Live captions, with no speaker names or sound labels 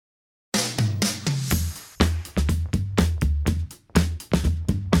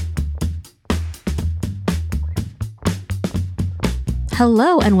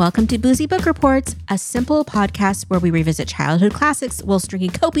Hello and welcome to Boozy Book Reports, a simple podcast where we revisit childhood classics while drinking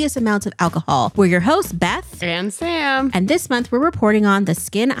copious amounts of alcohol. We're your hosts, Beth and Sam. And this month we're reporting on The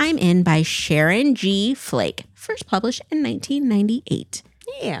Skin I'm In by Sharon G. Flake, first published in 1998.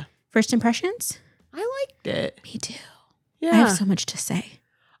 Yeah. First impressions? I liked it. Me too. Yeah. I have so much to say.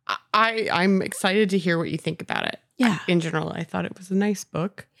 I'm excited to hear what you think about it. Yeah. In general, I thought it was a nice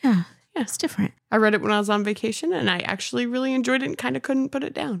book. Yeah. It's different. I read it when I was on vacation and I actually really enjoyed it and kind of couldn't put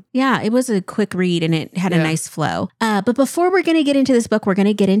it down. Yeah, it was a quick read and it had a nice flow. But before we're going to get into this book, we're going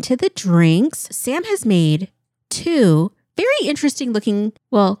to get into the drinks. Sam has made two very interesting looking,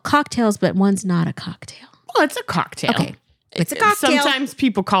 cocktails, but one's not a cocktail. Well, it's a cocktail. Okay. It's a cocktail. Sometimes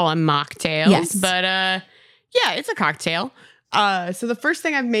people call them mocktails. Yes. But yeah, it's a cocktail. So the first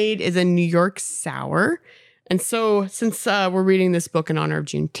thing I've made is a New York Sour. And so since we're reading this book in honor of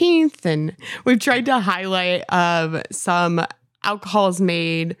Juneteenth, and we've tried to highlight some alcohols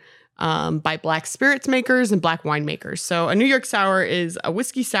made by Black spirits makers and Black wine makers. So a New York Sour is a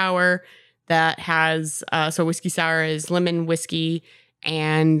whiskey sour that has, whiskey sour is lemon whiskey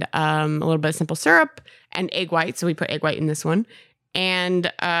and a little bit of simple syrup and egg white. So we put egg white in this one.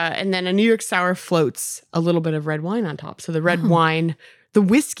 And then a New York Sour floats a little bit of red wine on top. So the red wine... The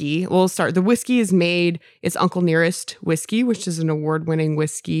whiskey, the whiskey is made, it's Uncle Nearest whiskey, which is an award-winning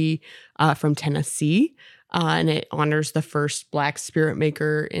whiskey from Tennessee. And it honors the first Black spirit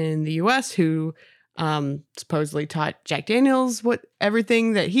maker in the U.S. who supposedly taught Jack Daniels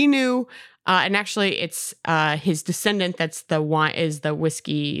everything that he knew. And actually, it's his descendant that's the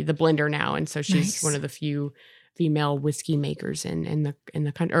whiskey, the blender now. And so she's one of the few female whiskey makers in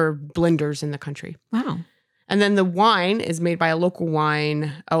the country, or blenders in the country. Wow. And then the wine is made by a local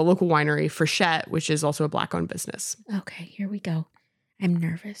winery, Frechette, which is also a Black-owned business. Okay, here we go. I'm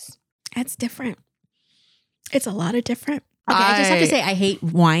nervous. That's different. It's a lot of different. Okay, I just have to say I hate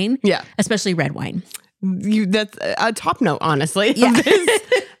wine. Yeah. Especially red wine. That's a top note, honestly. Yeah.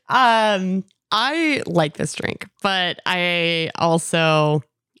 I like this drink, but I also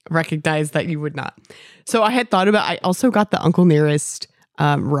recognize that you would not. So I had thought about, I also got the Uncle Nearest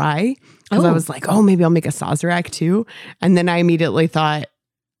rye. Because I was like, maybe I'll make a Sazerac too. And then I immediately thought,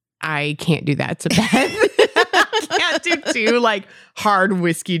 I can't do that to Beth. I can't do two hard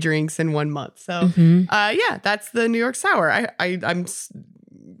whiskey drinks in 1 month. So that's the New York Sour. I'm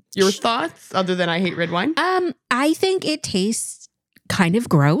your thoughts other than I hate red wine? I think it tastes kind of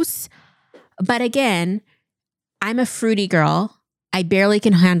gross. But again, I'm a fruity girl. I barely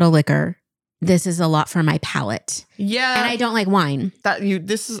can handle liquor. This is a lot for my palate. Yeah. And I don't like wine.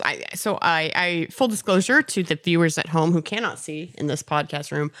 I full disclosure to the viewers at home who cannot see in this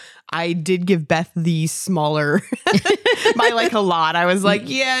podcast room, I did give Beth the smaller by a lot. I was like,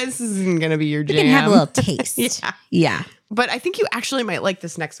 this isn't going to be your jam. You can have a little taste. Yeah. But I think you actually might like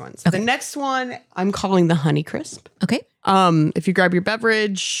this next one. So the next one I'm calling the Honey Crisp. Okay. If you grab your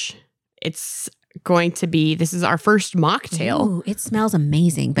beverage, it's going to be, this is our first mocktail. Ooh, it smells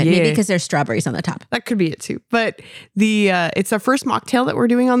amazing, but maybe because there's strawberries on the top. That could be it too. But it's our first mocktail that we're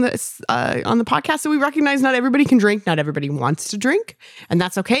doing on this on the podcast. So we recognize not everybody can drink, not everybody wants to drink, and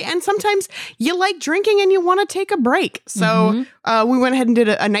that's okay. And sometimes you like drinking and you want to take a break. So we went ahead and did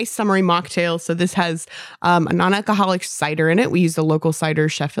a nice summary mocktail. So this has a non-alcoholic cider in it. We used a local cider,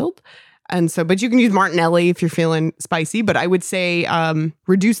 Sheffield. And so, but you can use Martinelli if you're feeling spicy. But I would say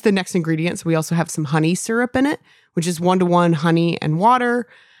reduce the next ingredients. We also have some honey syrup in it, which is 1-to-1 honey and water.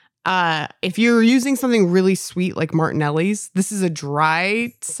 If you're using something really sweet like Martinelli's, this is a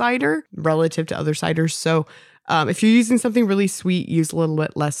dry cider relative to other ciders. So if you're using something really sweet, use a little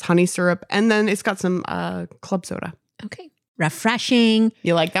bit less honey syrup. And then it's got some club soda. Okay. Refreshing.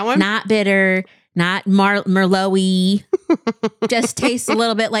 You like that one? Not bitter. Not Merlot-y. Just tastes a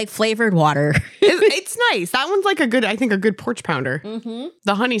little bit like flavored water. It's nice. That one's a good porch pounder. Mm-hmm.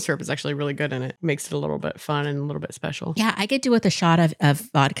 The honey syrup is actually really good in it. Makes it a little bit fun and a little bit special. Yeah, I could do with a shot of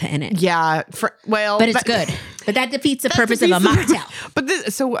vodka in it. Yeah. But it's good. But that defeats the purpose of a mocktail. But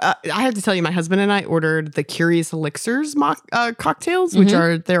I have to tell you, my husband and I ordered the Curious Elixirs cocktails, which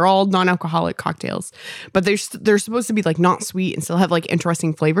they're all non-alcoholic cocktails. But they're supposed to be not sweet and still have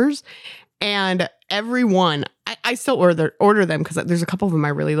interesting flavors. And every one, I still order them because there's a couple of them I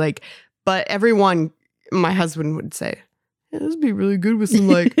really like. But every one, my husband would say, this would be really good with some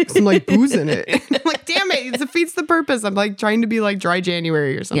booze in it. I'm like, damn it defeats the purpose. I'm trying to be dry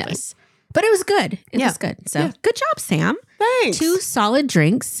January or something. Yes. But it was good. It was good. So good job, Sam. Thanks. 2 solid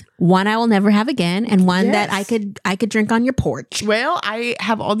drinks. One I will never have again, and one that I could drink on your porch. Well, I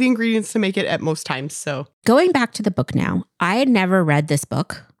have all the ingredients to make it at most times. So going back to the book now, I had never read this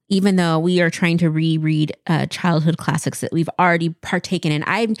book. even though we are trying to reread childhood classics that we've already partaken in.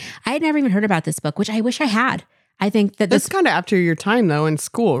 I had never even heard about this book, which I wish I had. I think that That's kind of after your time, though, in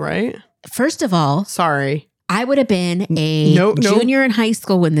school, right? first of all, Sorry. I would have been a junior in high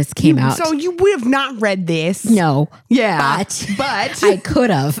school when this came out. So you would have not read this. No. Yeah. But I could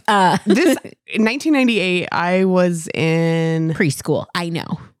have. This in 1998, I was in Preschool. I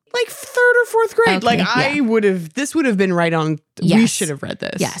know. like third or fourth grade. Okay, like yeah. I would have, this would have been right on. We Yes. should have read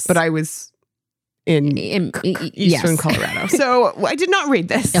this. Yes. But I was in Eastern yes. Colorado. So I did not read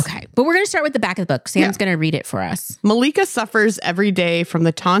this. Okay. But we're going to start with the back of the book. Sam's going to read it for us. Malika suffers every day from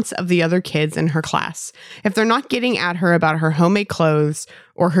the taunts of the other kids in her class. If they're not getting at her about her homemade clothes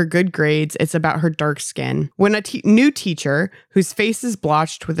or her good grades, it's about her dark skin. When a new teacher, whose face is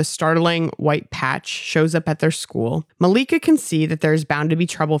blotched with a startling white patch, shows up at their school, Malika can see that there's bound to be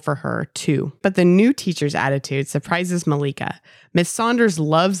trouble for her, too. But the new teacher's attitude surprises Malika. Miss Saunders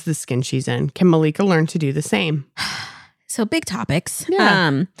loves the skin she's in. Can Malika learn to do the same? So big topics.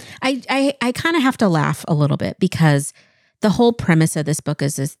 Yeah. I kind of have to laugh a little bit because the whole premise of this book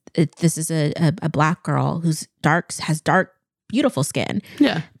is this is a Black girl who's has dark, beautiful skin,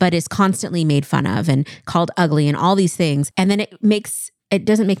 Yeah. but is constantly made fun of and called ugly and all these things. And then it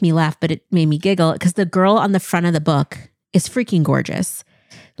doesn't make me laugh, but it made me giggle because the girl on the front of the book is freaking gorgeous.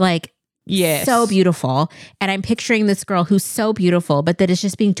 Like, Yes. so beautiful. And I'm picturing this girl who's so beautiful, but that is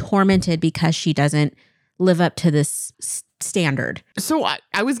just being tormented because she doesn't live up to this standard. So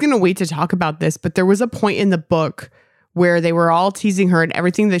I was going to wait to talk about this, but there was a point in the book where they were all teasing her and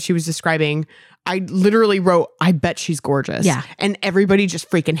everything that she was describing. I literally wrote, I bet she's gorgeous. Yeah. And everybody just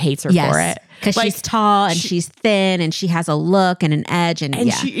freaking hates her for it. Because Like, she's tall and she's thin and she has a look and an edge. And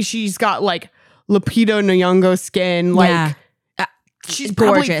yeah. she's got like Lupita Nyong'o skin. Like, Yeah. she's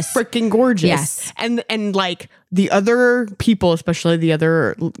Gorgeous. probably freaking gorgeous. Yes. And like the other people, especially the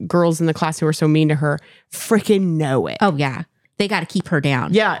other girls in the class who are so mean to her, freaking know it. Oh, yeah. They got to keep her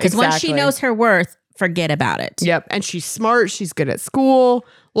down. Yeah, Because once she exactly. knows her worth, forget about it. Yep. And she's smart. She's good at school.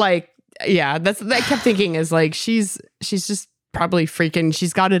 Like, yeah, that's what I kept thinking is like, she's just probably freaking,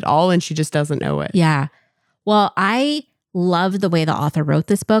 she's got it all and she just doesn't know it. Yeah. Well, I love the way the author wrote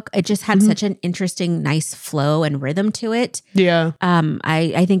this book. It just had such an interesting, nice flow and rhythm to it. Yeah.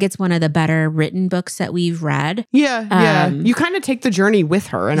 I think it's one of the better written books that we've read. Yeah. Yeah. You kind of take the journey with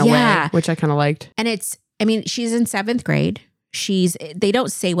her in a Yeah. way, which I kind of liked. And she's in 7th grade. They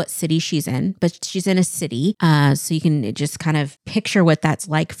don't say what city she's in, but she's in a city. So you can just kind of picture what that's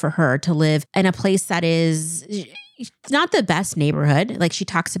like for her to live in a place that is not the best neighborhood. Like she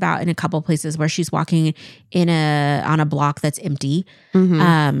talks about in a couple places where she's walking on a block that's empty.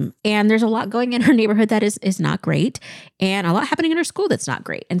 And there's a lot going in her neighborhood that is not great, and a lot happening in her school that's not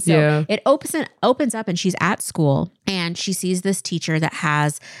great. And so it opens up, and she's at school, and she sees this teacher that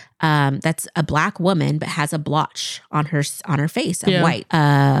has that's a Black woman, but has a blotch on her face of white.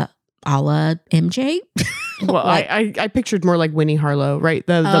 A la MJ. Well, I pictured more like Winnie Harlow, right?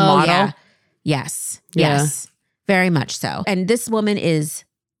 The model. Yeah. Yes. Yeah. Yes. Very much so. And this woman is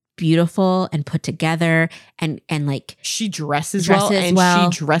beautiful and put together and like She dresses well, and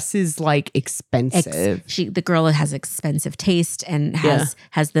she dresses like expensive. the girl has expensive taste and has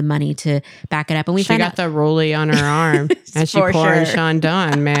the money to back it up. And we She find got out the rollie on her arm and she For pouring sure. Sean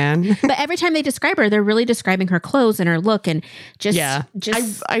Don, man. but every time they describe her, they're really describing her clothes and her look and just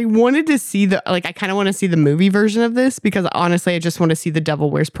I wanted to see I kind of want to see the movie version of this because honestly, I just want to see The Devil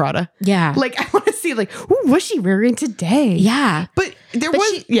Wears Prada. yeah. Like I want to see like, who was she wearing today? Yeah. But there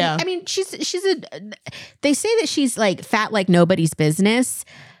was, I mean, they say that she's like fat like nobody's business,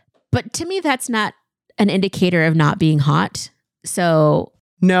 but to me, that's not an indicator of not being hot. So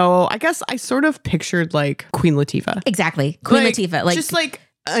No, I guess I sort of pictured like Queen Latifah. exactly. Queen Latifah, like just like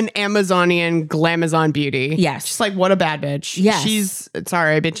an Amazonian glamazon beauty. Yes. Just like what a bad bitch. Yes. She's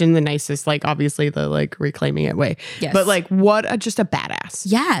sorry, bitch in the nicest, like obviously the like reclaiming it way. Yes. But like just a badass.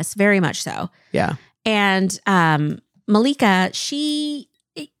 yes, very much so. Yeah. And Malika, she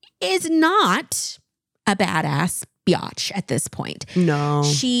is not a badass biatch at this point. No.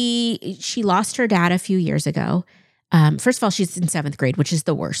 She lost her dad a few years ago. First of all, she's in 7th grade, which is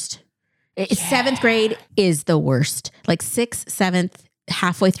the worst. 7th grade is the worst. Like 6th, 7th,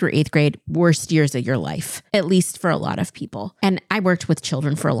 halfway through 8th grade, worst years of your life, at least for a lot of people. And I worked with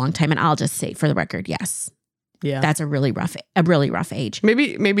children for a long time, and I'll just say for the record, yes, Yeah. that's a really rough age.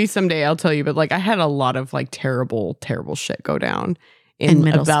 Maybe someday I'll tell you, but like I had a lot of like terrible shit go down In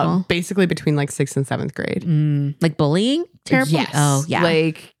middle about school? basically between like 6th and 7th grade. Like bullying? Terrible? Yes. Oh, yeah.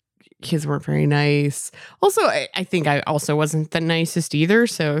 Like kids weren't very nice. Also, I think I also wasn't the nicest either.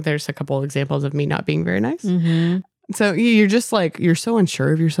 So there's a couple examples of me not being very nice. Mhm. So you're just like, you're so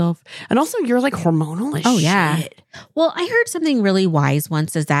unsure of yourself. And also you're like hormonal as shit. Yeah. Well, I heard something really wise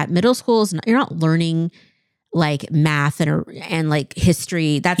once is that middle school is you're not learning like math and like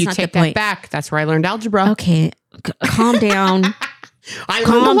history. That's You not take the point. that back. That's where I learned algebra. Okay. Calm down. I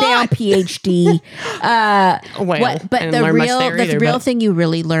Calm learned a down, lot. PhD. Well, I But didn't the learn much there either, real but- thing you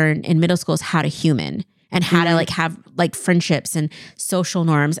really learn in middle school is how to human and how to like have like friendships and social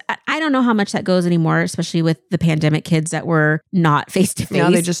norms. I don't know how much that goes anymore, especially with the pandemic kids that were not face to face. Now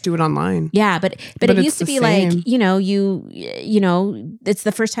they just do it online. Yeah, but it it's used to the be same. like, it's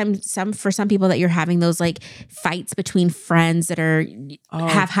the first time for some people that you're having those like fights between friends that are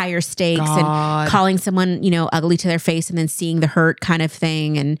have higher stakes God. and calling someone, ugly to their face and then seeing the hurt kind of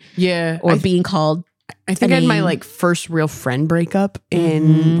thing or being called. I think I had my like first real friend breakup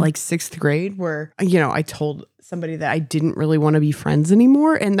in like 6th grade where, I told somebody that I didn't really want to be friends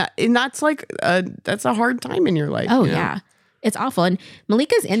anymore. And that's like, that's a hard time in your life. Oh you know? yeah. It's awful. And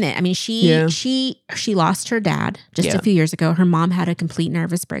Malika's in it. I mean, she lost her dad just a few years ago. Her mom had a complete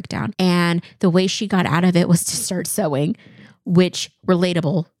nervous breakdown. And the way she got out of it was to start sewing, which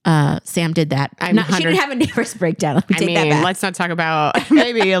relatable. Sam did that. She didn't have a nervous breakdown. Let me take that back. Let's not talk about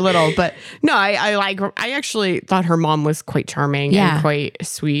maybe a little, but no, I actually thought her mom was quite charming and quite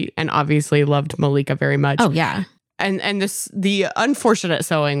sweet and obviously loved Malika very much. Oh yeah. And the unfortunate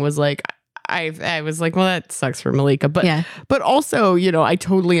sewing was like, I was like, well, that sucks for Malika. But also, I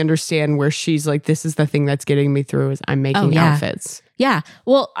totally understand where she's like, this is the thing that's getting me through is I'm making outfits. Yeah.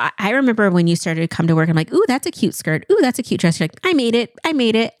 Well, I remember when you started to come to work, I'm like, ooh, that's a cute skirt. Ooh, that's a cute dress. You're like, I made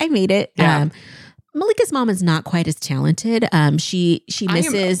it. Yeah. Malika's mom is not quite as talented. She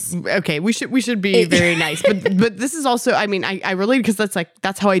misses. Okay, we should be very nice, but this is also. I mean, I relate because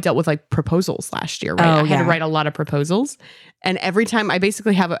that's how I dealt with like proposals last year. Right, I had to write a lot of proposals, and every time I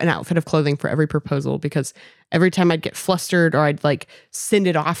basically have an outfit of clothing for every proposal because every time I'd get flustered or I'd like send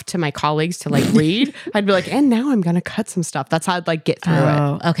it off to my colleagues to like read, I'd be like, and now I'm gonna cut some stuff. That's how I'd like get through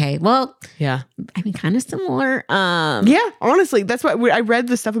it. Okay. Well, yeah. I mean, kind of similar. Yeah, honestly, that's why I read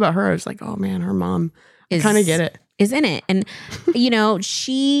the stuff about her. I was like, oh man, her mom. I kind of get it. Is in it. And,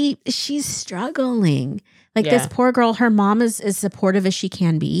 she's struggling. Like this poor girl, her mom is as supportive as she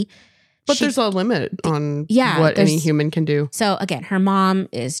can be. But there's a limit on what any human can do. So again, her mom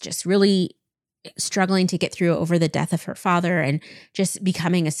is just really struggling to get through over the death of her father and just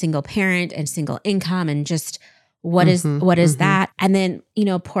becoming a single parent and single income and just what is that? And then,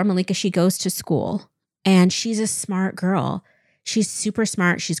 poor Malika, she goes to school and she's a smart girl. She's super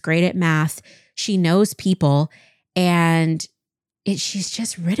smart. She's great at math. She knows people and she's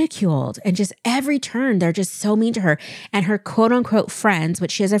just ridiculed. And just every turn, they're just so mean to her. And her quote unquote friends,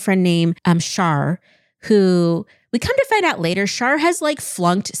 which she has a friend named Shar, who we come to find out later, Shar has like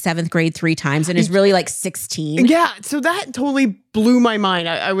flunked 7th grade 3 times and is really like 16. Yeah. So that totally blew my mind.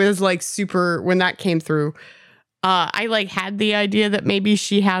 I was like super, when that came through, I like had the idea that maybe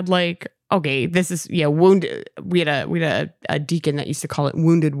she had like, okay, this is wounded. We had a deacon that used to call it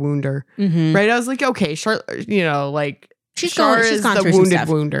wounded wounder, right? I was like, okay, Char, like she's Char gone is the through some wounded stuff.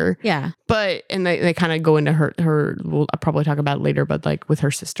 wounder, Yeah. But and they kind of go into her. We'll probably talk about it later, but like with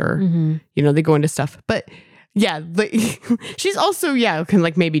her sister, they go into stuff. But yeah, she's also can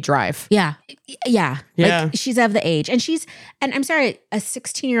like maybe drive. Yeah. Yeah. Like she's of the age, and I'm sorry, a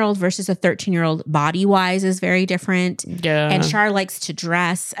 16-year-old versus a 13-year-old body wise is very different. Yeah. And Char likes to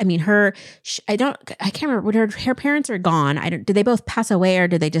dress. I mean, I can't remember what her parents are gone. Did they both pass away or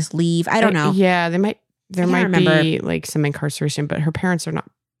did they just leave? I don't know. Yeah, there might be like some incarceration, but her parents are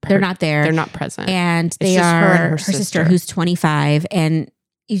not. They're not there. They're not present. And they are her sister who's 25 and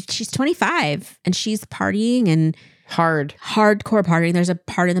she's 25 and she's partying and hardcore partying. There's a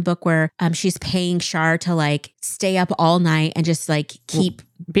part in the book where she's paying Shar to like stay up all night and just like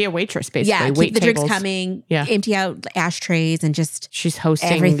be a waitress basically. Yeah, wait keep the tables. drinks coming, empty out ashtrays and just she's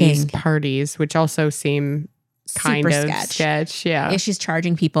hosting everything. These parties, which also seem kind Super of sketch. Yeah. She's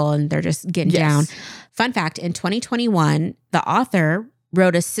charging people and they're just getting down. Fun fact, in 2021, the author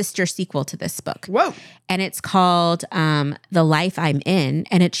wrote a sister sequel to this book. Whoa. And it's called The Life I'm In,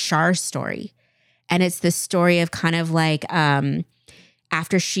 and it's Char's story. And it's the story of kind of like after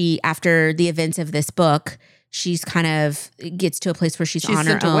the events of this book, she's kind of gets to a place where she's on her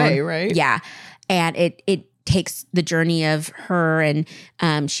sent own. Away, right? Yeah. And it takes the journey of her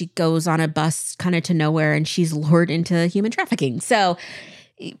and she goes on a bus kind of to nowhere and she's lured into human trafficking. So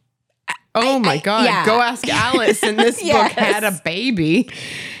oh my God. yeah. Go ask Alice. And this book had a baby.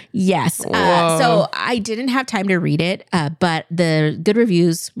 Yes. So I didn't have time to read it, but the good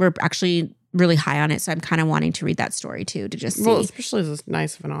reviews were actually really high on it. So I'm kind of wanting to read that story too, to just see. Well, especially as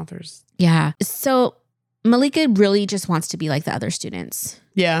nice of an author's. Yeah. So Malika really just wants to be like the other students.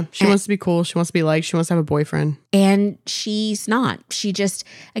 Yeah. She wants to be cool. She wants to be liked. She wants to have a boyfriend. And she's not. She just,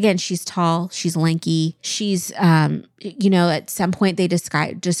 again, she's tall. She's lanky. She's, at some point they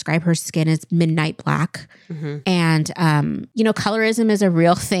describe her skin as midnight black. Mm-hmm. And, colorism is a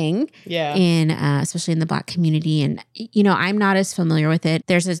real thing. Yeah. Especially in the Black community. And, I'm not as familiar with it.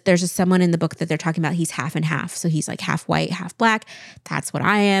 There's someone in the book that they're talking about. He's half and half. So he's like half white, half black. That's what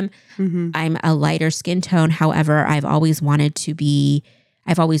I am. Mm-hmm. I'm a lighter skin tone. However, I've always wanted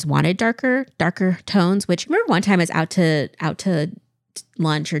darker tones, which I remember one time I was out to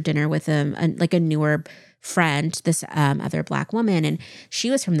lunch or dinner with a newer friend, this other Black woman, and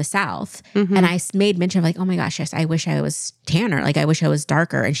she was from the South. Mm-hmm. And I made mention of like, oh my gosh, yes, I wish I was tanner. Like, I wish I was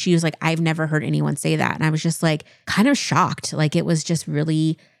darker. And she was like, I've never heard anyone say that. And I was just like, kind of shocked. Like, it was just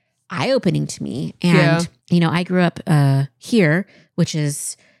really eye-opening to me. And, I grew up here, which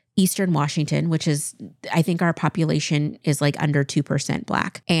is Eastern Washington, which is, I think our population is like under 2%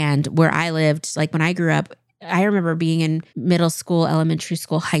 Black. And where I lived, like when I grew up, I remember being in middle school, elementary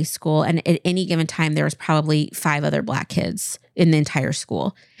school, high school, and at any given time, there was probably 5 other Black kids in the entire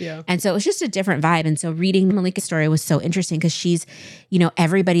school. Yeah. And so it was just a different vibe. And so reading Malika's story was so interesting because she's,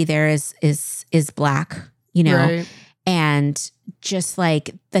 everybody there is Black, Right. And just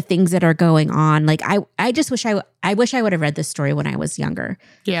like the things that are going on, like I just wish I would have read this story when I was younger.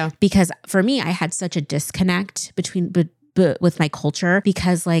 Yeah. Because for me, I had such a disconnect with my culture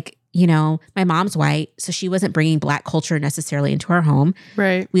because like, my mom's white, so she wasn't bringing Black culture necessarily into our home.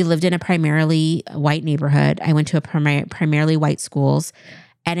 Right. We lived in a primarily white neighborhood. I went to a primarily white schools.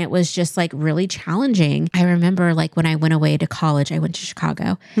 And it was just like really challenging. I remember like when I went away to college, I went to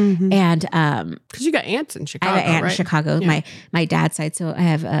Chicago. Mm-hmm. And because you got aunts in Chicago. I have an aunt right? in Chicago, yeah. my dad's side. So I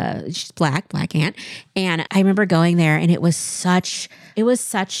have she's black aunt. And I remember going there and it was such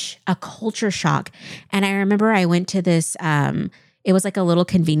a culture shock. And I remember I went to this it was like a little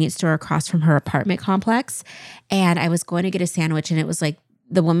convenience store across from her apartment complex. And I was going to get a sandwich and it was like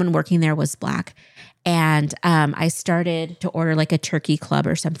the woman working there was Black. And I started to order like a turkey club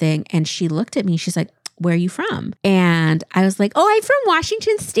or something. And she looked at me. She's like, where are you from? And I was like, oh, I'm from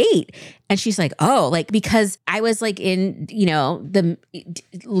Washington State. And she's like, oh, like, because I was like in, the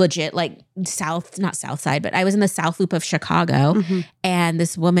legit, like not South Side, but I was in the South Loop of Chicago. Mm-hmm. And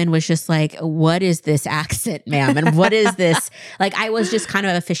this woman was just like, what is this accent, ma'am? And what is this? Like, I was just kind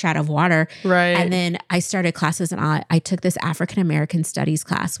of a fish out of water. Right. And then I started classes and I took this African-American studies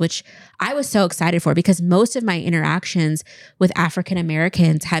class, which I was so excited for because most of my interactions with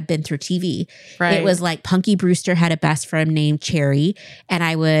African-Americans had been through TV. Right. It was like Punky Brewster had a best friend named Cherry. And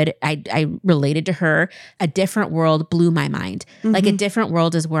I related to her. A Different World blew my mind. Mm-hmm. Like A Different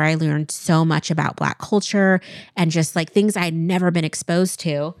World is where I learned so much about Black culture and just like things I'd never been exposed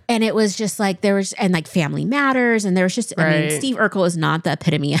to. And it was just like and like Family Matters. And there was just, right. I mean, Steve Urkel is not the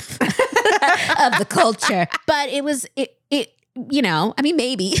epitome of the culture, but it was, I mean,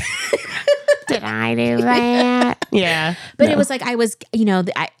 maybe. Did I do that? Yeah. But it was like I was,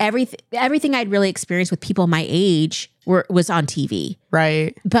 everything I'd really experienced with people my age was on TV.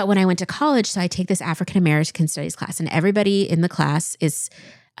 Right. But when I went to college, so I take this African-American studies class and everybody in the class is,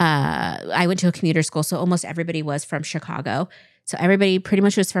 I went to a commuter school. So almost everybody was from Chicago. So everybody pretty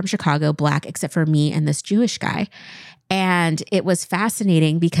much was from Chicago, Black, except for me and this Jewish guy. And it was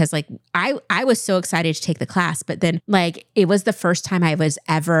fascinating because like I was so excited to take the class, but then like it was the first time I was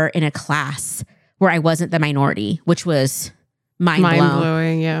ever in a class where I wasn't the minority, which was mind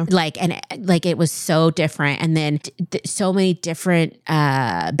blowing. Yeah. Like it was so different. And then so many different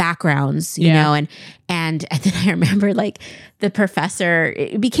backgrounds, you know, and then I remember like the professor,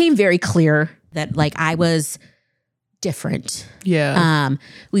 it became very clear that like I was different. Yeah.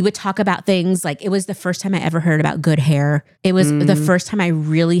 We would talk about things like it was the first time I ever heard about good hair. It was the first time I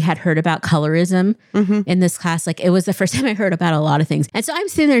really had heard about colorism in this class. Like it was the first time I heard about a lot of things. And so I'm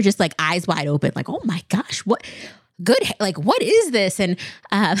sitting there just like eyes wide open, like, oh my gosh, what what is this? And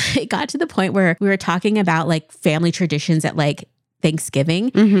it got to the point where we were talking about like family traditions at like Thanksgiving.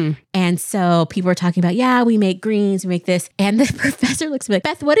 Mm-hmm. And so people were talking about, yeah, we make greens, we make this. And the professor looks at me like,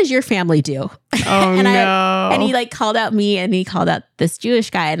 Beth, what does your family do? Oh, no. And he like called out me and he called out this Jewish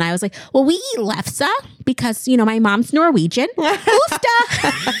guy. And I was like, well, we eat lefse because, my mom's Norwegian.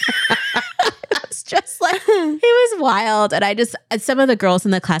 Oofta. It's just like, it was wild. And some of the girls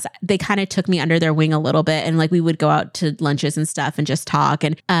in the class, they kind of took me under their wing a little bit. And like, we would go out to lunches and stuff and just talk.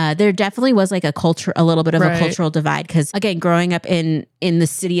 And there definitely was like a little bit of a cultural divide. Cause again, growing up in the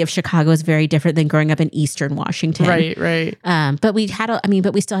city of Chicago is very different than growing up in Eastern Washington. Right. But but we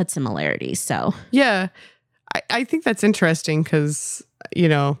still had similarities. So yeah, I think that's interesting because,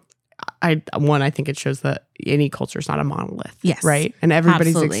 I think it shows that any culture is not a monolith. Yes. Right. And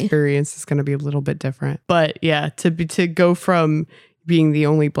everybody's Absolutely. experience is going to be a little bit different. But yeah, to go from being the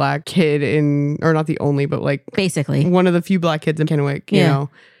only Black kid or not the only, but like Basically. one of the few Black kids in Kennewick, you know,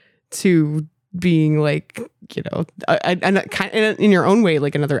 to being like, you know, in your own way,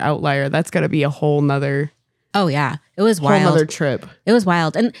 like another outlier, that's got to be a whole nother. Oh yeah. It was Whole wild. nother trip. It was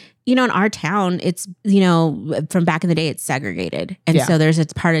wild. And, you know, in our town, it's, you know, from back in the day, it's segregated. And Yeah. so there's a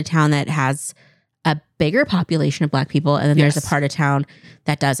part of town that has a bigger population of Black people. And then there's a part of town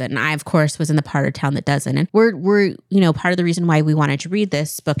that doesn't. And I, of course, was in the part of town that doesn't. And we're, you know, part of the reason why we wanted to read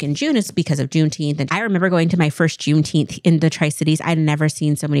this book in June is because of Juneteenth. And I remember going to my first Juneteenth in the Tri-Cities. I'd never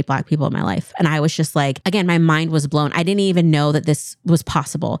seen so many Black people in my life. And I was just like, again, my mind was blown. I didn't even know that this was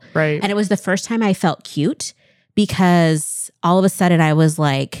possible. Right. And it was the first time I felt cute because all of a sudden I was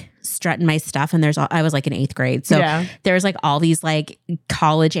like strutting my stuff, and I was like in 8th grade. So there's like all these like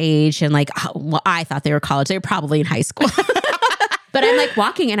college age and like, well, I thought they were college. They were probably in high school. But I'm like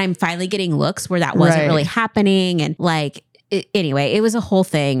walking and I'm finally getting looks where that wasn't really happening. And like, anyway, it was a whole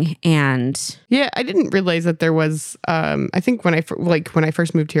thing. And yeah, I didn't realize that there was, I think when I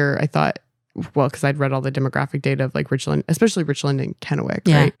first moved here, I thought, well, because I'd read all the demographic data of like Richland, especially Richland and Kennewick,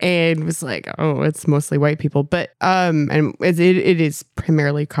 right? And was like, oh, it's mostly white people. But and it is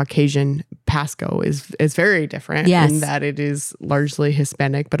primarily Caucasian. Pasco is very different in that it is largely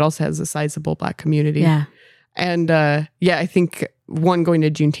Hispanic, but also has a sizable Black community. Yeah. And I think going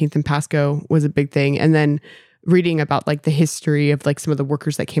to Juneteenth in Pasco was a big thing. And then reading about like the history of like some of the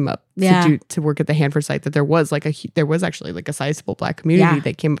workers that came up to work at the Hanford site, that there was actually like a sizable Black community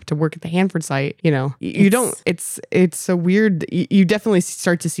that came up to work at the Hanford site. You know, it's so weird. You definitely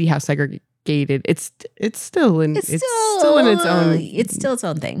start to see how segregated it's still in its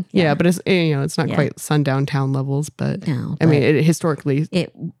own thing. Yeah, but it's, you know, it's not quite sundown town levels, but no, I mean, historically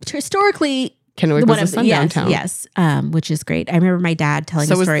Kennewick was a sundown town. Yes, which is great. I remember my dad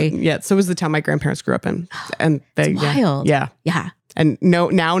telling a story. So was the town my grandparents grew up in. And it's wild. Yeah. And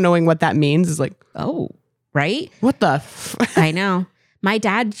now knowing what that means is like, oh, right? What the? I know. My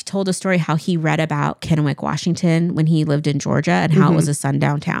dad told a story how he read about Kennewick, Washington when he lived in Georgia and how it was a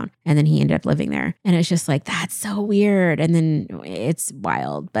sundown town. And then he ended up living there. And it's just like, that's so weird. And then it's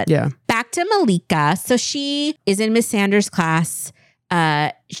wild. But back to Malika. So she is in Miss Sanders' class.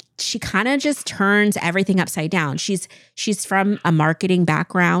 She kind of just turns everything upside down. She's from a marketing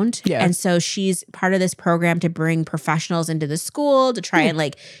background. Yeah. And so she's part of this program to bring professionals into the school to try and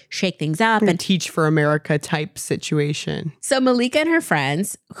like shake things up and teach for America type situation. So Malika and her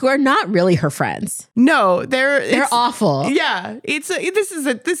friends, who are not really her friends. No, they're awful. Yeah. This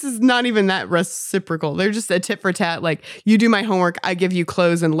is not even that reciprocal. They're just a tit for tat. Like, you do my homework, I give you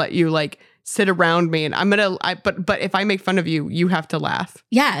clothes and let you like sit around me, and but if I make fun of you, you have to laugh.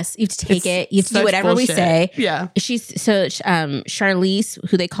 Yes, you have to take it. You have to do whatever we say. Yeah. Charlize,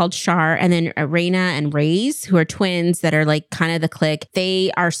 who they called Char, and then Raina and Raze, who are twins that are like kind of the clique.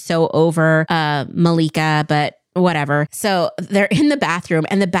 They are so over Malika, but whatever. So they're in the bathroom,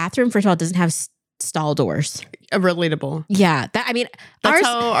 and the bathroom, first of all, doesn't have stall doors. Relatable. Yeah. That's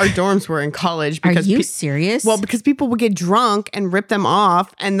how our dorms were in college. Because are you serious? Well, because people would get drunk and rip them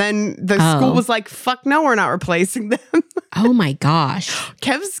off. And then the school was like, fuck no, we're not replacing them. Oh my gosh.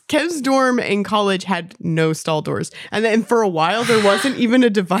 Kev's dorm in college had no stall doors. And then for a while, there wasn't even a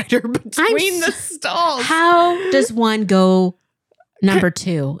divider between the stalls. How does one go number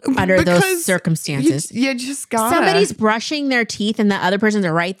 2 under those circumstances? You just gotta. Somebody's brushing their teeth and the other person's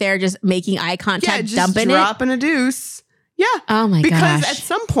right there just making eye contact, just dropping a deuce. Yeah. Oh my gosh. Because at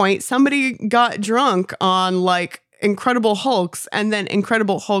some point, somebody got drunk on like Incredible Hulks, and then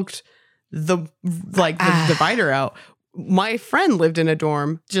Incredible Hulked the divider out. My friend lived in a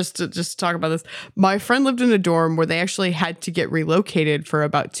dorm, just to talk about this. My friend lived in a dorm where they actually had to get relocated for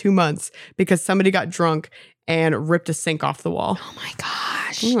about 2 months because somebody got drunk and ripped a sink off the wall. Oh my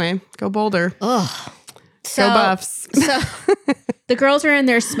gosh. Anyway, go Boulder. Ugh. Go Buffs. So the girls are in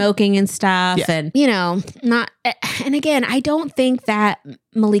there smoking and stuff and, you know, and again, I don't think that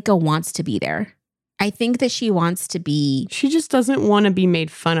Malika wants to be there. I think that she wants to be. She just doesn't want to be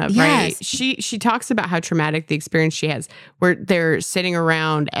made fun of, yes. Right? She talks about how traumatic the experience she has, where they're sitting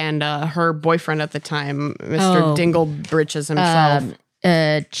around and her boyfriend at the time, Mr. Dinglebritches himself.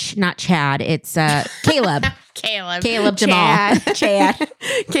 Not Chad. It's Caleb. Caleb Jamal. Chad.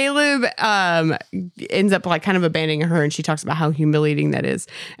 Caleb ends up like kind of abandoning her, and she talks about how humiliating that is.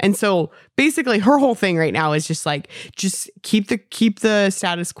 And so basically her whole thing right now is just keep the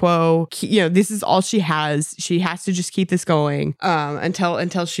status quo. This is all she has. She has to just keep this going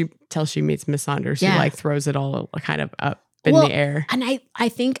until she meets Miss Saunders, who like throws it all kind of up. in the air. And I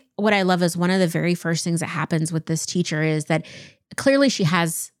think what I love is one of the very first things that happens with this teacher is that clearly she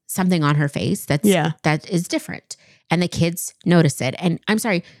has something on her face that is different. And the kids notice it. And I'm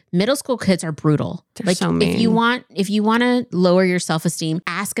sorry, middle school kids are brutal. They're so mean. If you want to lower your self-esteem,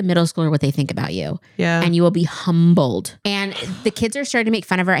 ask a middle schooler what they think about you. Yeah. And you will be humbled. And the kids are starting to make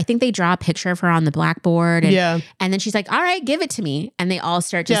fun of her. I think they draw a picture of her on the blackboard. And then she's like, all right, give it to me. And they all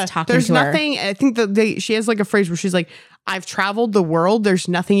start just talking to her. There's nothing, I think that she has like a phrase where she's like, I've traveled the world. There's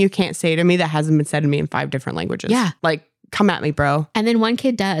nothing you can't say to me that hasn't been said to me in 5 different languages. Yeah. Like, come at me, bro. And then one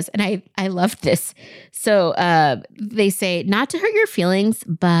kid does. And I loved this. So they say, not to hurt your feelings,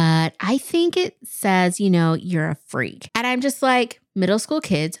 but I think it says, you're a freak. And I'm just like, middle school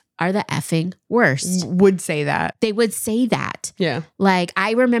kids are the effing worst. Would say that. They would say that. Yeah. Like,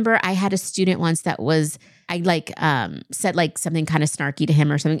 I remember I had a student once that was, I said like something kind of snarky to him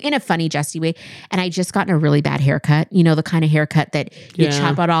or something in a funny, jesty way. And I just gotten a really bad haircut. The kind of haircut that you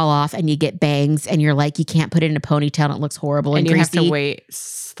chop it all off and you get bangs and you're like, you can't put it in a ponytail and it looks horrible and you greasy. have to wait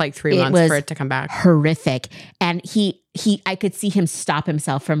like 3 months for it to come back. Horrific. And I could see him stop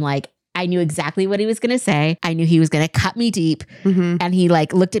himself from like, I knew exactly what he was going to say. I knew he was going to cut me deep. Mm-hmm. And he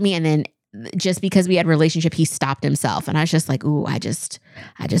like looked at me and then just because we had a relationship, he stopped himself. And I was just like, ooh, I just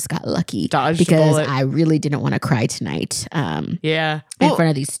got lucky. Dodged because I really didn't want to cry tonight. In front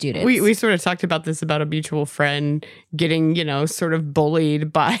of these students. We sort of talked about this about a mutual friend getting, sort of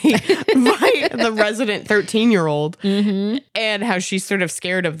bullied by the resident 13-year-old and how she's sort of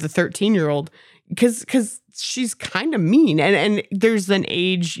scared of the 13-year-old because she's kind of mean. And there's an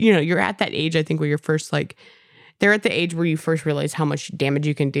age, you're at that age, I think, where you're first like, they're at the age where you first realize how much damage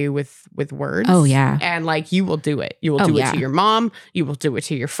you can do with words. Oh, yeah. And like, you will do it. You will do it to your mom. You will do it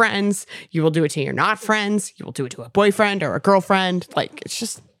to your friends. You will do it to your not friends. You will do it to a boyfriend or a girlfriend. Like,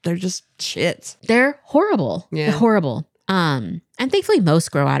 they're just shit. They're horrible. Yeah. They're horrible. And thankfully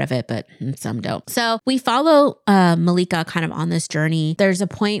most grow out of it, but some don't. So we follow Malika kind of on this journey. There's a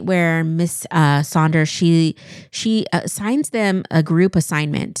point where Miss Saunders, she assigns them a group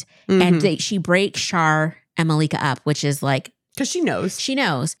assignment and she breaks Shar and Malika up, which is like, because she knows. She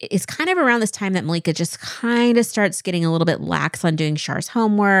knows. It's kind of around this time that Malika just kind of starts getting a little bit lax on doing Shar's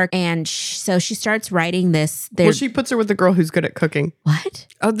homework. And so she starts writing this. She puts her with the girl who's good at cooking. What?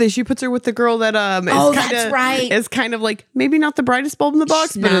 Oh, she puts her with the girl that that's right. Is kind of like maybe not the brightest bulb in the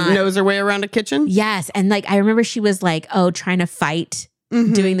box, but knows her way around a kitchen. Yes. And like, I remember she was like, trying to fight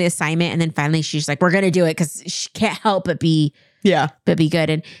doing the assignment. And then finally she's like, we're going to do it because she can't help but be good.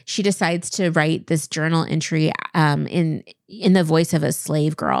 And she decides to write this journal entry in the voice of a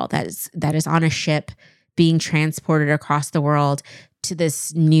slave girl that is on a ship being transported across the world to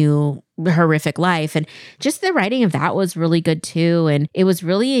this new horrific life. And just the writing of that was really good too. And it was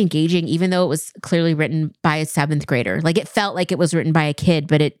really engaging, even though it was clearly written by a 7th grader. Like, it felt like it was written by a kid,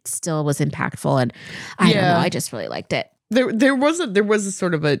 but it still was impactful. And I don't know, I just really liked it. There was a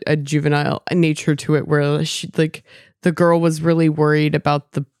sort of a juvenile nature to it where she like, the girl was really worried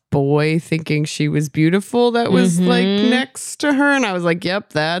about the boy thinking she was beautiful that was like next to her. And I was like,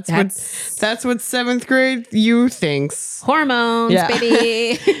 yep, that's what 7th grade you thinks. Hormones,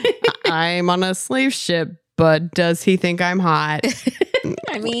 baby. I'm on a slave ship, but does he think I'm hot?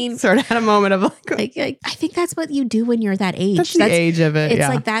 I mean, sort of had a moment of like I think that's what you do when you're that age. That's the age of it. It's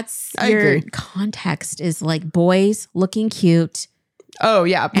like that's your context is like boys looking cute. Oh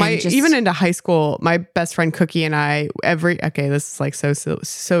yeah, even into high school, my best friend Cookie and I this is like so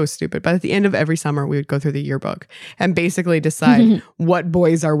stupid, but at the end of every summer we would go through the yearbook and basically decide what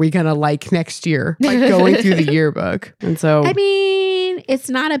boys are we gonna like next year by going through the yearbook. And so I mean, it's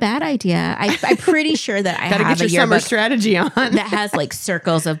not a bad idea. I'm pretty sure that I gotta have get your summer strategy on that has like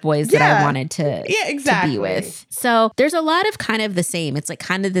circles of boys that I wanted to exactly to be with. So there's a lot of kind of the same. It's like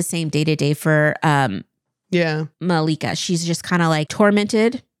kind of the same day to day for Malika. She's just kind of like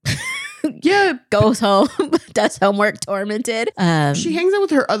tormented. Goes home, does homework, tormented. She hangs out with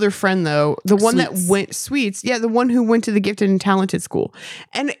her other friend though, the one that went Sweets. Yeah, the one who went to the gifted and talented school.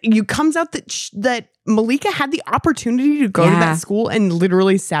 And it comes out that Malika had the opportunity to go to that school and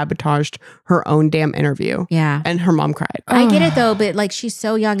literally sabotaged her own damn interview. Yeah. And her mom cried. I get it though, but like she's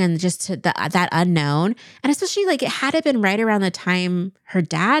so young and just that unknown. And especially like it had it been right around the time her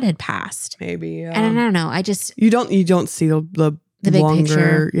dad had passed. Maybe. And I don't know. I just you don't see the big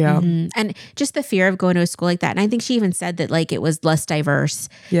picture. Yeah. And just the fear of going to a school like that. And I think she even said that like it was less diverse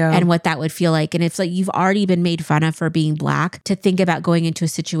and what that would feel like. And it's like you've already been made fun of for being Black, to think about going into a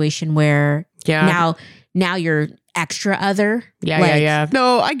situation where now you're extra other. Yeah.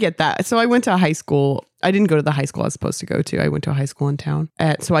 No, I get that. So I went to a high school. I didn't go to the high school I was supposed to go to. I went to a high school in town.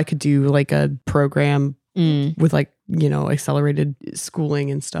 So I could do like a program with like, accelerated schooling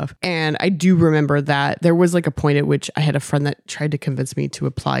and stuff. And I do remember that there was like a point at which I had a friend that tried to convince me to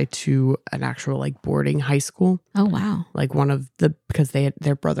apply to an actual like boarding high school. Oh, wow. Like because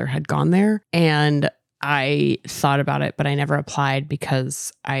their brother had gone there. And I thought about it, but I never applied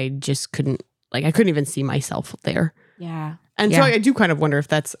because I just couldn't even see myself there. Yeah. And so I do kind of wonder if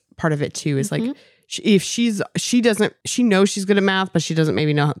that's part of it too, is like, if she knows she's good at math, but she doesn't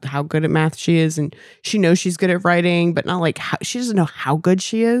maybe know how good at math she is. And she knows she's good at writing, but not like she doesn't know how good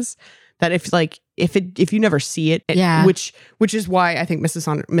she is. That if you never see it, which is why I think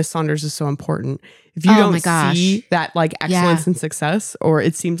Miss Saunders is so important. If you don't see that like excellence and success, or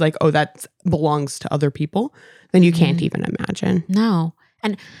it seems like, oh, that belongs to other people, then you can't even imagine. No.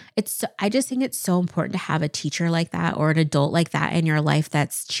 And I just think it's so important to have a teacher like that or an adult like that in your life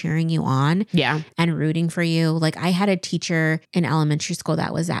that's cheering you on and rooting for you. Like I had a teacher in elementary school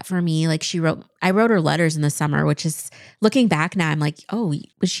that was that for me. Like I wrote her letters in the summer, which is looking back now, I'm like, oh,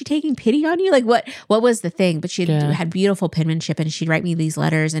 was she taking pity on you? Like what was the thing? But she had beautiful penmanship and she'd write me these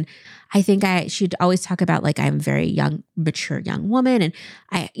letters. And I think she'd always talk about like, I'm a very young, mature young woman. And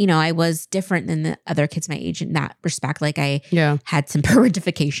I was different than the other kids my age in that respect. Like I had some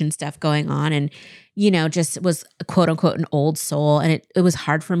parentification stuff going on and, just was quote unquote an old soul. And it was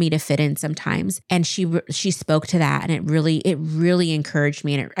hard for me to fit in sometimes. And she spoke to that and it really encouraged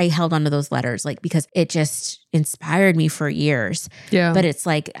me. And I held on to those letters, like, because it just inspired me for years. Yeah. But it's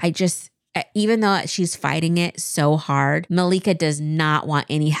like, even though she's fighting it so hard, Malika does not want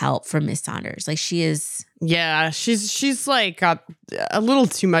any help from Miss Saunders. Like she is. Yeah. She's like got a little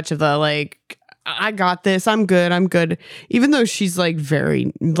too much of the like, I got this. I'm good. Even though she's like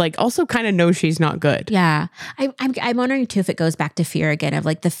very like also kind of knows she's not good. Yeah. I'm wondering too if it goes back to fear again of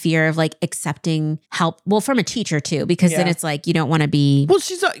like the fear of like accepting help. Well, from a teacher too, because then it's like you don't want to be. Well,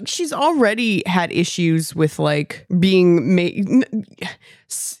 she's already had issues with like being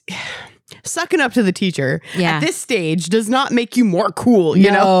sucking up to the teacher at this stage does not make you more cool,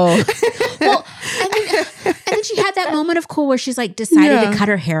 you know? Well, and then she had that moment of cool where she's like decided to cut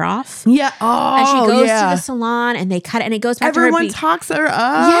her hair off. Yeah. Oh, and she goes to the salon and they cut it and it goes back Everyone to her. Talks her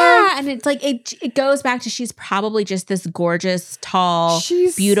up. Yeah. And it's like, it goes back to she's probably just this gorgeous, tall,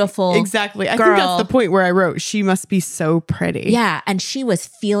 beautiful Exactly. I girl. think that's the point where I wrote, she must be so pretty. Yeah. And she was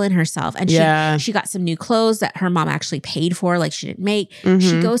feeling herself. And she got some new clothes that her mom actually paid for, like she didn't make.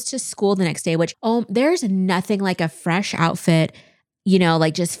 She goes to school the next day, which, there's nothing like a fresh outfit,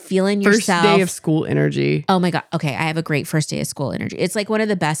 like just feeling yourself. First day of school energy. Oh my God. Okay. I have a great first day of school energy. It's like one of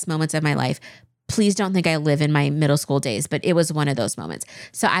the best moments of my life. Please don't think I live in my middle school days, but it was one of those moments.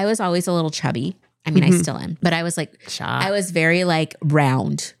 So I was always a little chubby. I mean, I still am, but I was like, I was very like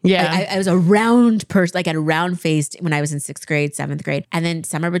round. Yeah. Like, I was a round person, like a round faced when I was in 6th grade, 7th grade. And then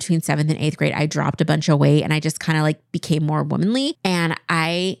somewhere between 7th and 8th grade, I dropped a bunch of weight and I just kind of like became more womanly. And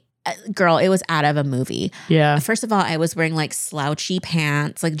girl, it was out of a movie. Yeah. First of all, I was wearing like slouchy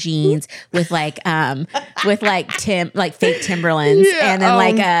pants, like jeans with like fake Timberlands, and then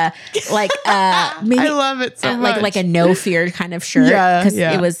maybe I love it so much. Like a no fear kind of shirt because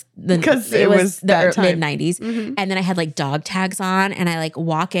it was the mid 90s, and then I had like dog tags on, and I like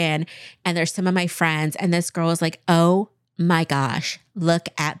walk in, and there's some of my friends, and this girl was like, "Oh my gosh, look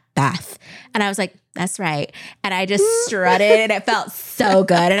at Beth," and I was like, that's right. And I just strutted and it felt so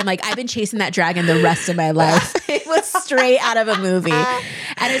good. And I'm like, I've been chasing that dragon the rest of my life. It was straight out of a movie. And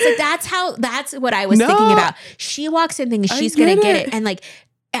it's like, that's what I was thinking about. She walks in thinking she's going to get it. And like,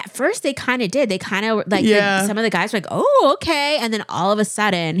 at first they kind of did. They kind of like, some of the guys were like, oh, okay. And then all of a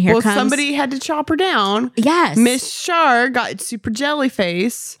sudden comes. Somebody had to chop her down. Yes. Miss Shar got super jelly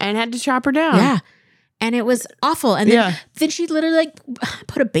face and had to chop her down. Yeah. And it was awful. And then she literally like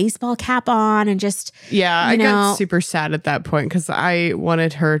put a baseball cap on and just, I got super sad at that point because I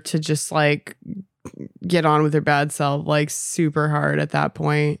wanted her to just like get on with her bad self like super hard at that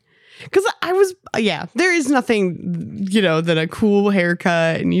point. Because I was, there is nothing, than a cool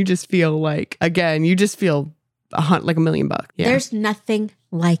haircut and you just feel like, again, you just feel like $1 million. Yeah. There's nothing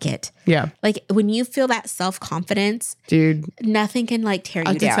like it. Yeah. Like when you feel that self-confidence, dude, nothing can like tear you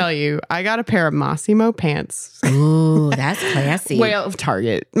down. I have to tell you, I got a pair of Massimo pants. Ooh, that's classy. Well,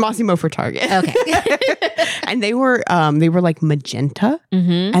 Target. Massimo for Target. Okay. And they were like magenta.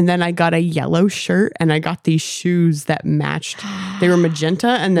 And then I got a yellow shirt and I got these shoes that matched. They were magenta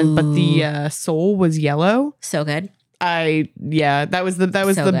and then, but the sole was yellow. So good. That was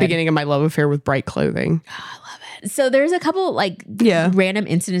the beginning of my love affair with bright clothing. Oh, I love it. So there's a couple like random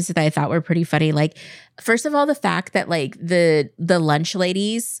incidents that I thought were pretty funny. Like, first of all, the fact that like the lunch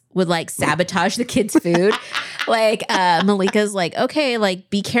ladies would like sabotage the kids' food. Like Malika's like, okay, like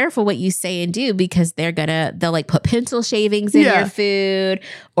be careful what you say and do because they'll like put pencil shavings in your food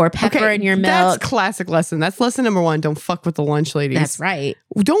or pepper in your milk. That's classic lesson. That's lesson number 1. Don't fuck with the lunch ladies. That's right.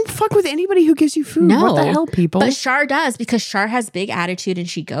 Don't fuck with anybody who gives you food. No. What the hell, people? But Char does because Char has big attitude and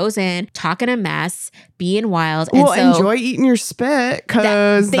she goes in talking a mess, being wild. And enjoy eating your spit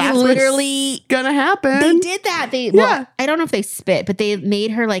because that's literally what's gonna happen. They did that. Well, I don't know if they spit, but they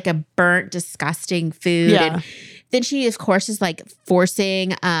made her like a burnt, disgusting food. Yeah. And then she, of course, is like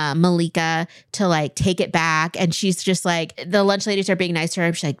forcing Malika to like take it back. And she's just like, the lunch ladies are being nice to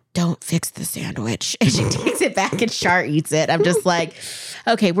her. She's like, don't fix the sandwich. And she takes it back and Char eats it. I'm just like,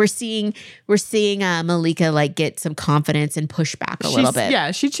 okay, we're seeing Malika like get some confidence and push back a little bit.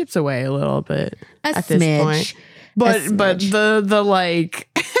 Yeah, she chips away a little bit at smidge. this point. But the like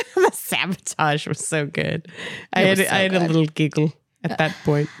the sabotage was so good. I had a little giggle at that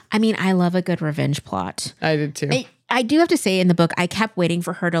point. I mean, I love a good revenge plot. I did too. I do have to say in the book, I kept waiting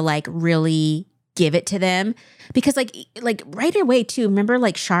for her to like really give it to them because like right away too, remember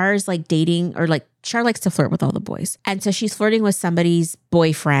like Char's like dating or like Char likes to flirt with all the boys. And so she's flirting with somebody's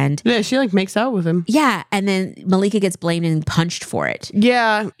boyfriend. Yeah, she like makes out with him. Yeah. And then Malika gets blamed and punched for it.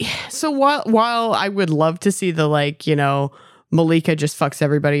 Yeah. So while I would love to see the like, you know, Malika just fucks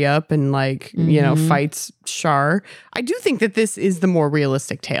everybody up and like, you know, fights Char, I do think that this is the more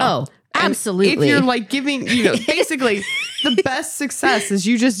realistic tale. Oh, absolutely. And if you're like giving, you know, basically the best success is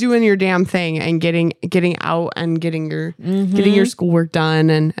you just doing your damn thing and getting out and getting your schoolwork done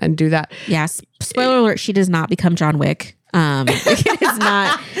and do that. Yes. Spoiler alert, she does not become John Wick. It is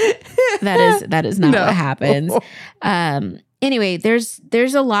not that is not what happens. Anyway, there's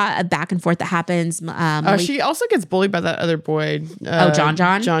a lot of back and forth that happens. She also gets bullied by that other boy. John.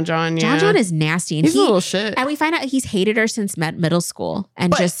 John, yeah. John John is nasty. And he's a little shit. And we find out he's hated her since middle school.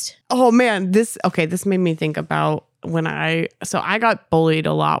 And oh man, this made me think about when I got bullied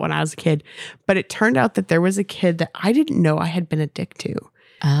a lot when I was a kid, but it turned out that there was a kid that I didn't know I had been a dick to.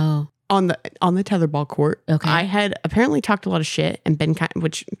 Oh. On the tetherball court. Okay. I had apparently talked a lot of shit and been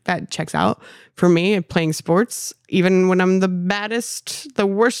which that checks out for me playing sports. Even when I'm the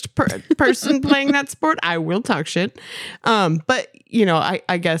worst person playing that sport, I will talk shit. But you know,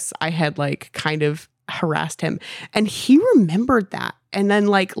 I guess I had like kind of harassed him and he remembered that. And then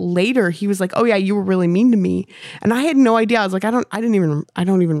like later he was like, oh yeah, you were really mean to me. And I had no idea. I was like, I don't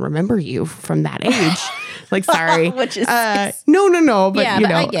even remember you from that age. Like, sorry. Which is no. But yeah, you but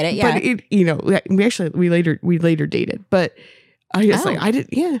know, I get it. Yeah. But it, you know, we later dated, but I just like, I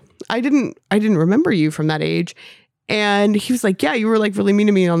didn't remember you from that age. And he was like, yeah, you were like really mean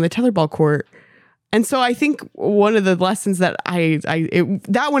to me on the tetherball court. And so I think one of the lessons that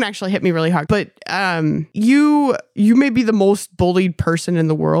that one actually hit me really hard. But you may be the most bullied person in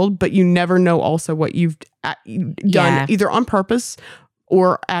the world, but you never know also what you've done either on purpose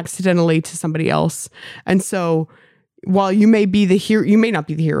or accidentally to somebody else. And so while you may be the hero, you may not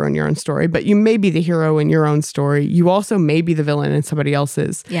be the hero in your own story, but you may be the hero in your own story. You also may be the villain in somebody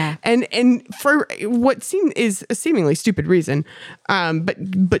else's. Yeah. And for what is a seemingly stupid reason,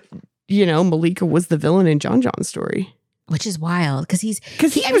 but you know, Malika was the villain in John John's story. Which is wild because he was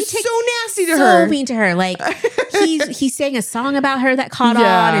so nasty to her. So mean to her. Like he sang a song about her that caught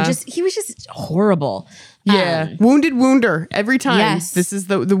on and he was just horrible. Yeah. Wounded wounder every time. Yes. This is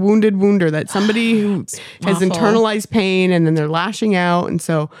the wounded wounder, that somebody who has internalized pain and then they're lashing out. And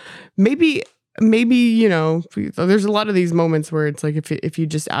so maybe, you know, there's a lot of these moments where it's like, if you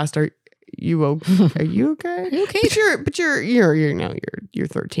just asked, are you okay? Are you okay? But you're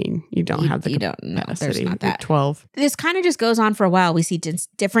 13. You don't have the capacity. There's not that. You're 12. This kind of just goes on for a while. We see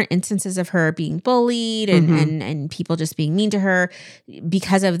different instances of her being bullied and people just being mean to her.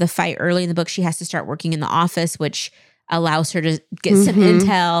 Because of the fight early in the book, she has to start working in the office, which allows her to get some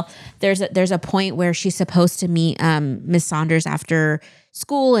intel. There's a point where she's supposed to meet Miss Saunders after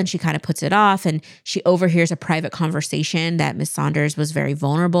school and she kind of puts it off and she overhears a private conversation that Miss Saunders was very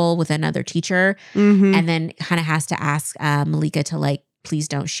vulnerable with another teacher and then kind of has to ask Malika to like, please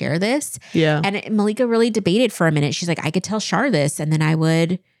don't share this. Yeah. And Malika really debated for a minute. She's like, I could tell Char this and then I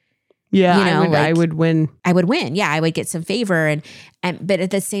would I would win. I would win. Yeah, I would get some favor. And but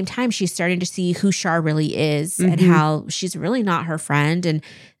at the same time, she's starting to see who Char really is and how she's really not her friend and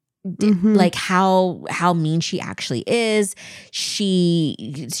like how mean she actually is. She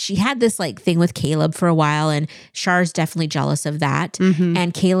had this like thing with Caleb for a while and Char's definitely jealous of that.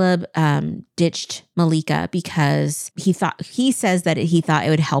 And Caleb ditched Malika because he says that he thought it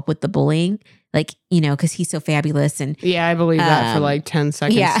would help with the bullying. Like, you know, because he's so fabulous. And yeah, I believe that for like 10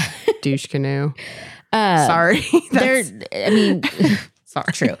 seconds. Yeah. Douche canoe. Sorry.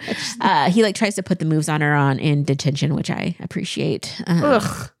 Sorry. True. He like tries to put the moves on her in detention, which I appreciate.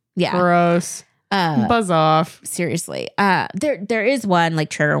 Ugh. Yeah. Gross. Buzz off. Seriously. There is one like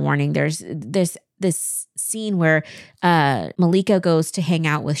trigger warning. There's this scene where Malika goes to hang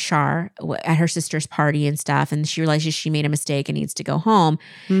out with Shar at her sister's party and stuff, and she realizes she made a mistake and needs to go home.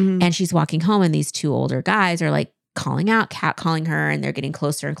 Mhm. And she's walking home, and these two older guys are like catcalling her, and they're getting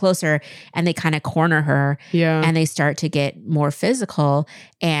closer and closer, and they kind of corner her. Yeah. And they start to get more physical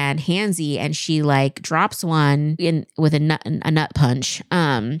and handsy, and she like drops one in with a nut punch,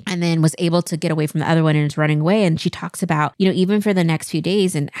 and then was able to get away from the other one and is running away. And she talks about, you know, even for the next few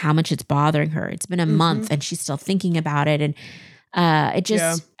days and how much it's bothering her. It's been a month and she's still thinking about it. And it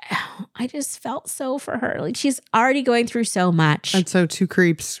just, I just felt so for her. Like she's already going through so much. And so two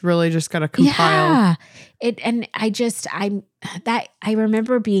creeps really just got to compile. Yeah. I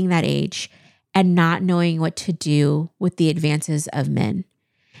remember being that age and not knowing what to do with the advances of men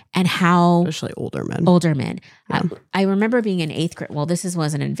and how Especially older men. Yeah. I remember being in 8th grade. Well,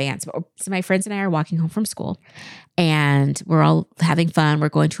 wasn't advanced, but so my friends and I are walking home from school and we're all having fun. We're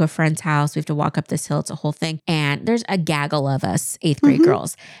going to a friend's house. We have to walk up this hill. It's a whole thing. And there's a gaggle of us 8th grade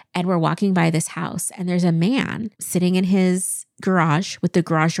girls. And we're walking by this house and there's a man sitting in his garage with the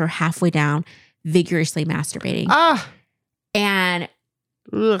garage door halfway down, vigorously masturbating. And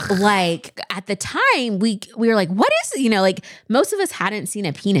like at the time we were like, what is it? You know, like most of us hadn't seen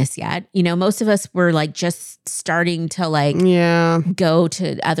a penis yet. You know, most of us were like just starting to like go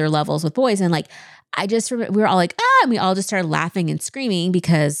to other levels with boys. And like, I just remember we were all like, and we all just started laughing and screaming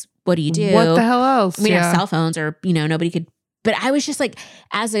because what do you do? What the hell else? We didn't have cell phones or, you know, nobody could. But I was just like,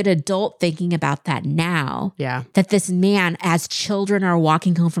 as an adult thinking about that now, that this man, as children are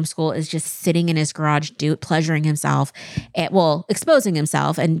walking home from school, is just sitting in his garage, pleasuring himself, exposing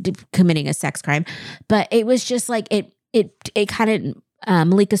himself and committing a sex crime. But it was just like, it kind of,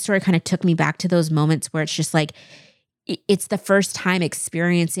 Malika's story kind of took me back to those moments where it's just like, it's the first time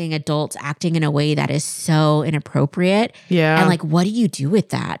experiencing adults acting in a way that is so inappropriate. Yeah. And like, what do you do with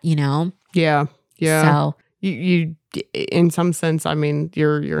that, you know? Yeah. Yeah. So you in some sense, I mean,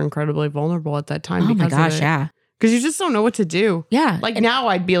 you're incredibly vulnerable at that time. Oh my gosh, yeah. Because you just don't know what to do. Yeah. Like now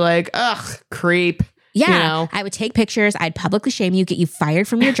I'd be like, ugh, creep. Yeah. You know? I would take pictures. I'd publicly shame you, get you fired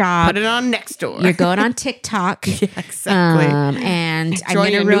from your job. Put it on Nextdoor. You're going on TikTok. Yeah, exactly. And I'm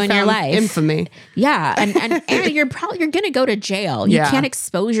going to ruin your life. Infamy. Yeah. And you're going to go to jail. You can't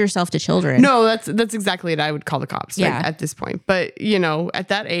expose yourself to children. No, that's exactly it. I would call the cops at this point. But, you know, at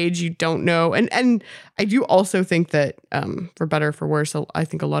that age, you don't know. And I do also think that for better or for worse, I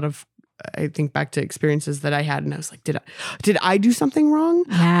think back to experiences that I had and I was like, did I do something wrong?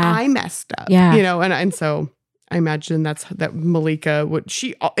 Yeah. I messed up. Yeah. You know, and so I imagine that Malika,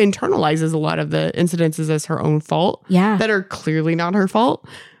 she internalizes a lot of the incidences as her own fault. Yeah. That are clearly not her fault.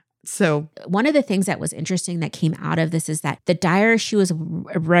 So one of the things that was interesting that came out of this is that the diary she was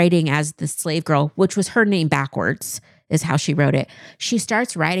writing as the slave girl, which was her name backwards, is how she wrote it. She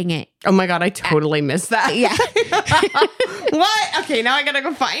starts writing it. Oh my God, I totally missed that. Yeah. What? Okay, now I gotta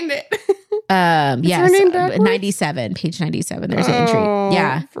go find it. Yes. 97, page 97. There's an entry.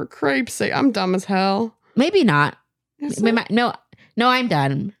 Yeah. For crepe's sake, I'm dumb as hell. Maybe not. No, I'm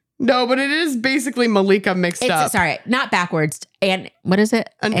done. No, but it is basically Malika mixed up. Sorry, not backwards. And what is it?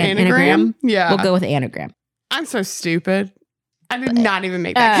 An anagram? Yeah. We'll go with anagram. I'm so stupid. I did not even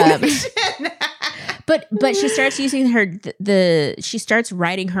make that connection. But she starts using she starts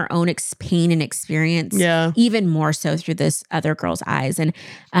writing her own pain and experience even more so through this other girl's eyes. And,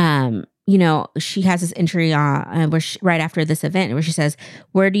 you know, she has this entry right after this event where she says,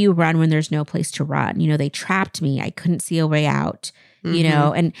 where do you run when there's no place to run? You know, they trapped me. I couldn't see a way out, you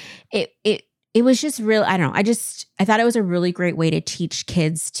know, and it was just real. I don't know. I thought it was a really great way to teach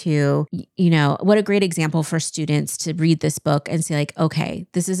kids to, you know, what a great example for students to read this book and say like, okay,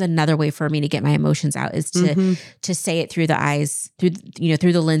 this is another way for me to get my emotions out is to say it through the eyes, through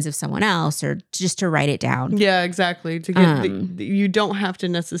the lens of someone else or just to write it down. Yeah, exactly. To get you don't have to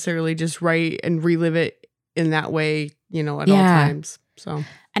necessarily just write and relive it in that way, you know, at all times. So.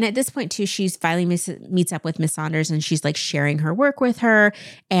 And at this point too, she's finally meets up with Miss Saunders and she's like sharing her work with her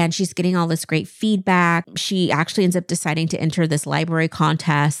and she's getting all this great feedback. She actually ends up deciding to enter this library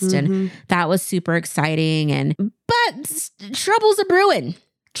contest and that was super exciting. But trouble's a brewing.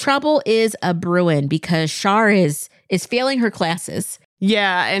 Trouble is a brewing because Shar is failing her classes.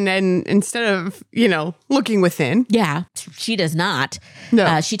 Yeah, and then instead of, you know, looking within. Yeah, she does not.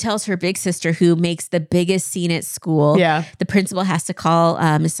 No. She tells her big sister, who makes the biggest scene at school. Yeah. The principal has to call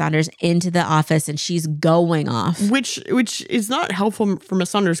Miss Saunders into the office and she's going off. Which is not helpful for Miss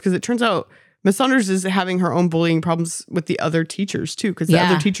Saunders because it turns out Miss Saunders is having her own bullying problems with the other teachers too, because the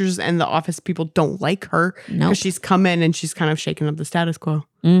Yeah. other teachers and the office people don't like her because Nope. she's come in and she's kind of shaken up the status quo.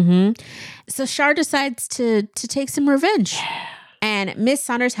 Mm-hmm. So Char decides to take some revenge. And Miss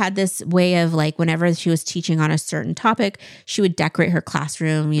Saunders had this way of like, whenever she was teaching on a certain topic, she would decorate her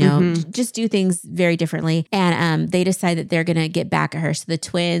classroom, you know, just do things very differently. And they decide that they're going to get back at her. So the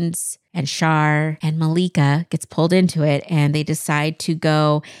twins and Char and Malika gets pulled into it, and they decide to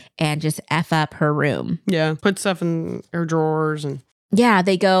go and just F up her room. Yeah, put stuff in her drawers and Yeah,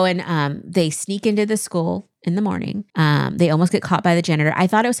 they go and they sneak into the school in the morning. They almost get caught by the janitor. I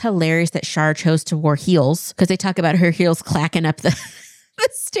thought it was hilarious that Char chose to wear heels because they talk about her heels clacking up the, the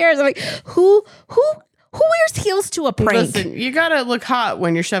stairs. I'm like, who wears heels to a prank? Listen, you gotta look hot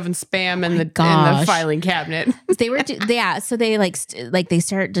when you're shoving spam in the gosh. filing cabinet. They were, so they they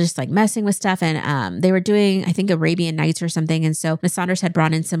start just like messing with stuff, and they were doing, I think, Arabian Nights or something. And so Miss Saunders had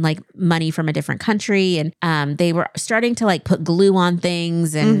brought in some like money from a different country, and they were starting to like put glue on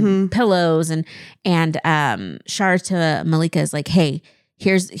things and pillows, and Char to Malika is like, hey,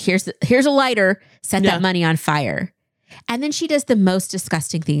 here's a lighter, set that money on fire. And then she does the most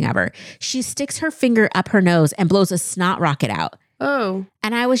disgusting thing ever. She sticks her finger up her nose and blows a snot rocket out. Oh,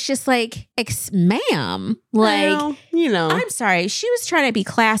 And I was just like, ma'am, like, well, you know, I'm sorry. She was trying to be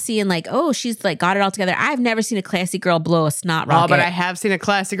classy and like, oh, she's like got it all together. I've never seen a classy girl blow a snot rocket. oh, but I have seen a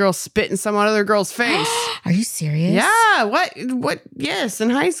classy girl spit in some other girl's face. Are you serious? Yeah, what? Yes, in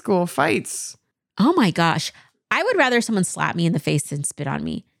high school fights. Oh my gosh. I would rather someone slap me in the face than spit on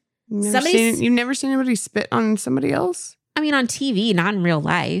me. You've never seen anybody spit on somebody else? I mean, on TV, not in real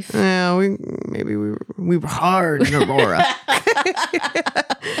life. Yeah, we were hard in Aurora.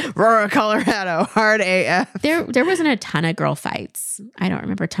 Aurora, Colorado, hard AF. There wasn't a ton of girl fights. I don't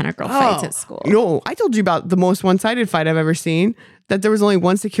remember a ton of girl fights at school. No, I told you about the most one-sided fight I've ever seen. That there was only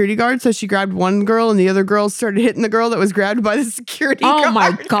one security guard, so she grabbed one girl, and the other girl started hitting the girl that was grabbed by the security guard. Oh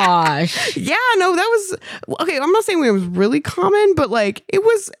my gosh. Yeah, no, that was okay. I'm not saying it was really common, but like it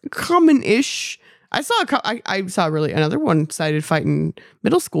was common-ish. I saw really another one-sided fight in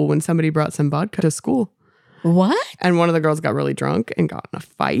middle school when somebody brought some vodka to school. What? And one of the girls got really drunk and got in a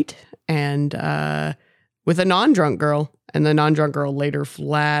fight and with a non-drunk girl, and the non-drunk girl laid her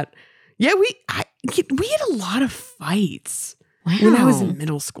flat. Yeah, we had a lot of fights. Wow. When I was in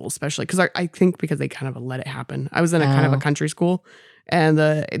middle school, especially because I think because they kind of let it happen. I was in a kind of a country school, and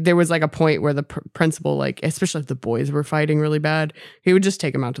there was like a point where the principal, like especially if the boys were fighting really bad, he would just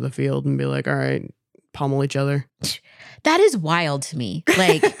take them out to the field and be like, "All right, pummel each other." That is wild to me.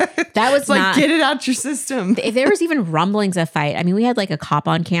 Like that was like not, get it out your system. if there was even rumblings of fight. I mean, we had like a cop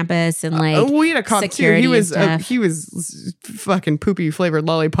on campus and like we had a cop too. security He was fucking poopy flavored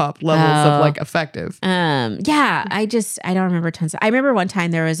lollipop levels of like effective. Yeah, I don't remember tons. I remember one time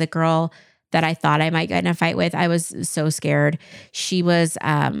there was a girl that I thought I might get in a fight with. I was so scared. She was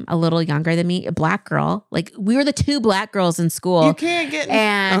a little younger than me, a black girl. Like we were the two black girls in school. You can't get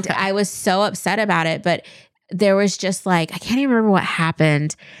and okay. I was so upset about it, but there was just like, I can't even remember what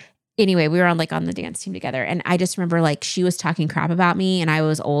happened. Anyway, we were on the dance team together, and I just remember like she was talking crap about me, and I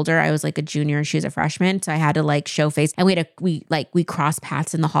was older. I was like a junior and she was a freshman, so I had to like show face. And we crossed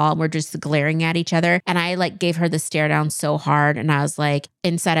paths in the hall, and we're just glaring at each other. And I like gave her the stare down so hard, and I was like,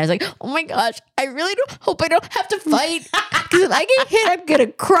 inside I was like, oh my gosh, I really hope I don't have to fight, because if I get hit, I'm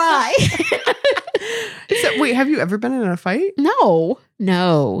gonna cry. So wait, have you ever been in a fight?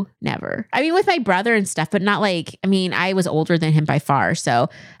 No, never. I mean, with my brother and stuff, but not like, I mean, I was older than him by far. So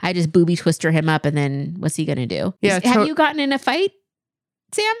I just booby twister him up, and then what's he going to do? Yeah. Have you gotten in a fight,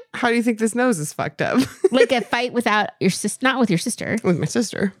 Sam? How do you think this nose is fucked up? Like a fight without your sister, not with your sister. With my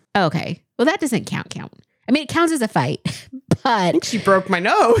sister. Okay. Well, that doesn't count. I mean, it counts as a fight, but She broke my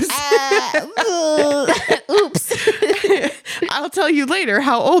nose. oops. I'll tell you later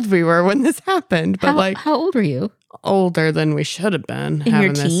how old we were when this happened, but how old were you? Older than we should have been In having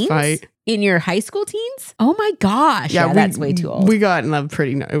your this teens? fight. In your high school teens? Oh my gosh. Yeah, that's way too old. We got in love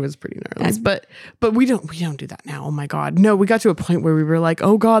it was pretty gnarly. But we don't do that now. Oh my God. No, we got to a point where we were like,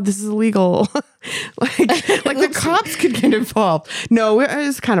 oh God, this is illegal. like the cops could get involved. No, it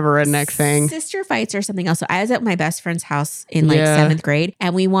was kind of a redneck thing. Sister fights or something else. So I was at my best friend's house in like 7th grade,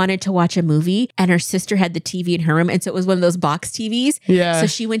 and we wanted to watch a movie, and her sister had the TV in her room. And so it was one of those box TVs. Yeah. So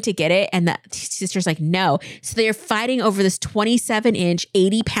she went to get it, and the sister's like, no. So they're fighting over this 27-inch,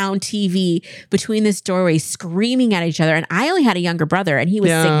 80-pound TV between this doorway, screaming at each other. And I only had a younger brother, and he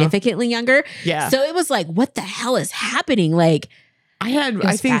was significantly younger. Yeah. So it was like, what the hell is happening? Like, I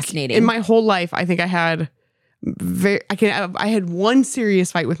think fascinating. in my whole life, I think I had I had one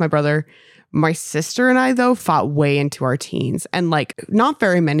serious fight with my brother My sister and I, though, fought way into our teens, and like not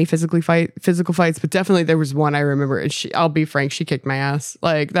very many physical fights, but definitely there was one I remember. And I'll be frank, she kicked my ass.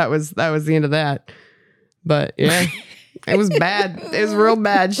 Like that was the end of that. But yeah, it was bad. It was real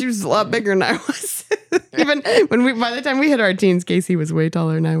bad. She was a lot bigger than I was. Even by the time we hit our teens, Casey was way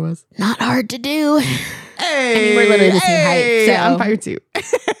taller than I was. Not hard to do. Hey, I mean, we're literally the same height. So. I'm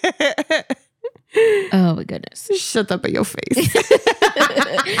 5'2". Oh my goodness. Shut up at your face.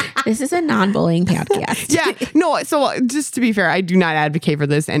 This is a non-bullying podcast. Yeah. No, so just to be fair, I do not advocate for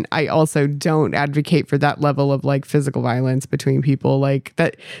this. And I also don't advocate for that level of like physical violence between people. Like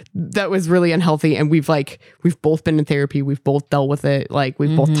that was really unhealthy. And we've both been in therapy. We've both dealt with it. Like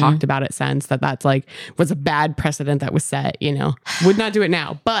we've both talked about it since that's like was a bad precedent that was set, you know. Would not do it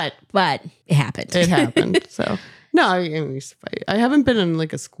now, but it happened. It happened. So no, I used to fight. I haven't been in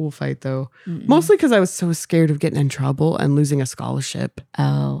like a school fight though. Mostly because I was so scared of getting in trouble and losing a scholarship.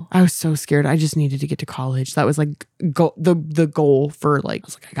 Oh, I was so scared. I just needed to get to college. That was like the goal for like, I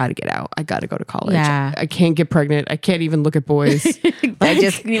was like, I got to get out. I got to go to college. Yeah. I can't get pregnant. I can't even look at boys. I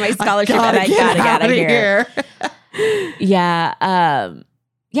just need my scholarship and I gotta get out of here. Yeah.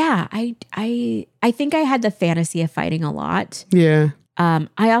 Yeah. I think I had the fantasy of fighting a lot. Yeah.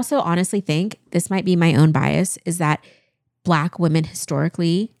 I also honestly think this might be my own bias is that Black women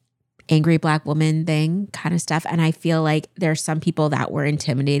historically, angry Black woman thing kind of stuff. And I feel like there's some people that were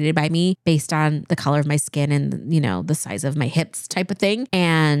intimidated by me based on the color of my skin and, you know, the size of my hips type of thing.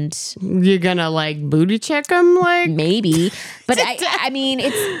 And you're gonna like booty check them like maybe, but I mean,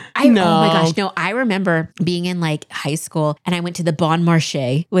 oh my gosh, no, I remember being in like high school and I went to the Bon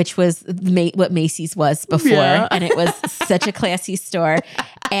Marché, which was what Macy's was before. Yeah. And it was such a classy store.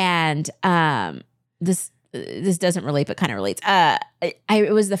 And, this doesn't relate, but kind of relates.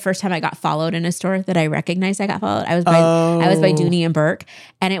 It was the first time I got followed in a store that I recognized I got followed. I was by Dooney and Burke,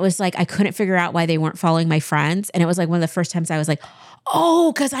 and it was like I couldn't figure out why they weren't following my friends. And it was like one of the first times I was like,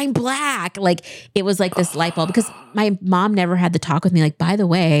 oh, because I'm Black. Like it was like this light bulb because my mom never had the talk with me. Like, by the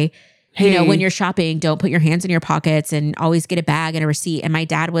way, you know, when you're shopping, don't put your hands in your pockets and always get a bag and a receipt. And my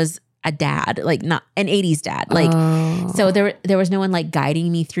dad was a dad, like not an 80s dad. Like, so there was no one like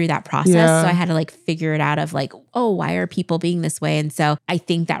guiding me through that process. Yeah. So I had to like figure it out of like, oh, why are people being this way? And so I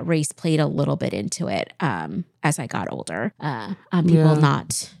think that race played a little bit into it as I got older. People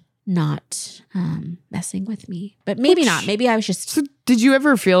not messing with me, but maybe not. Maybe I was just. So did you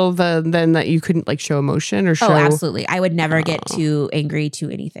ever feel then that you couldn't like show emotion or show? Oh, absolutely. I would never get too angry to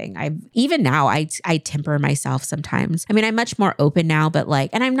anything. Even now I temper myself sometimes. I mean, I'm much more open now, but like,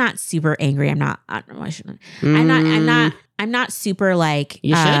 and I'm not super angry. I'm not super like.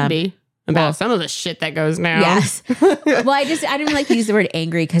 You should be. About some of the shit that goes now. Yes. Well, I didn't like to use the word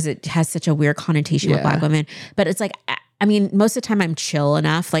angry because it has such a weird connotation with Black women. But it's like, I mean, most of the time I'm chill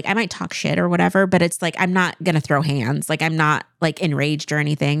enough. Like I might talk shit or whatever, but it's like, I'm not going to throw hands. Like I'm not like enraged or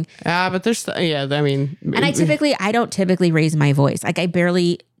anything. But there's, I mean. And I don't typically raise my voice. Like I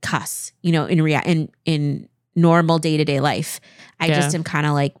barely cuss, you know, in normal day-to-day life. I just am kind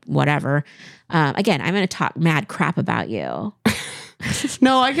of like, whatever. Again, I'm going to talk mad crap about you.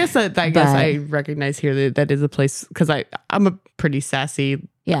 No, I guess I recognize here that is a place because I'm a pretty sassy,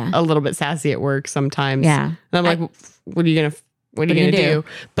 a little bit sassy at work sometimes. Yeah, and I'm like, what are you gonna do?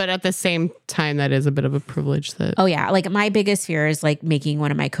 But at the same time, that is a bit of a privilege. That like my biggest fear is like making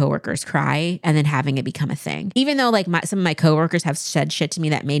one of my coworkers cry and then having it become a thing. Even though like some of my coworkers have said shit to me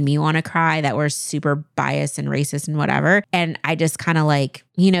that made me want to cry, that were super biased and racist and whatever, and I just kind of like,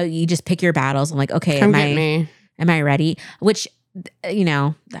 you know, you just pick your battles. I'm like, okay, am I ready? Which, you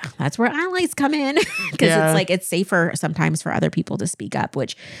know, that's where allies come in because it's like it's safer sometimes for other people to speak up,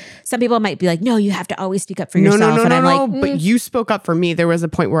 which some people might be like, no, you have to always speak up for yourself. No, but you spoke up for me. There was a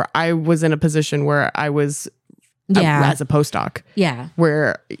point where I was in a position where I was as a postdoc,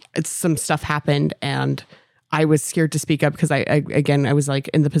 where some stuff happened and I was scared to speak up because I was like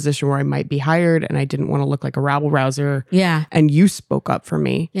in the position where I might be hired and I didn't want to look like a rabble rouser. Yeah. And you spoke up for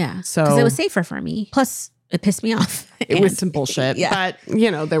me. Yeah. So because it was safer for me. Plus, it pissed me off. It was some bullshit. Yeah. But you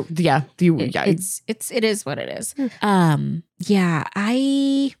know, it is what it is. All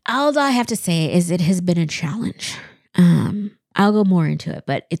I have to say is it has been a challenge. I'll go more into it,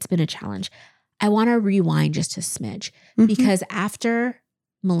 but it's been a challenge. I want to rewind just a smidge because after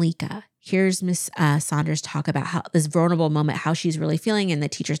Malika, here's Miss Saunders talk about how this vulnerable moment, how she's really feeling and the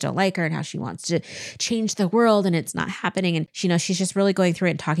teachers don't like her and how she wants to change the world and it's not happening. And you know, she's just really going through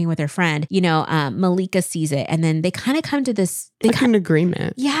it and talking with her friend, you know, Malika sees it and then they kind of come to this an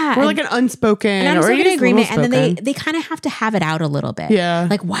agreement. Yeah. Or like an unspoken agreement. And then they kind of have to have it out a little bit. Yeah.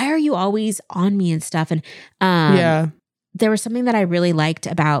 Like, why are you always on me and stuff? And there was something that I really liked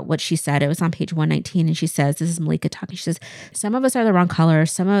about what she said. It was on page 119. And she says, this is Malika talking. She says, some of us are the wrong color.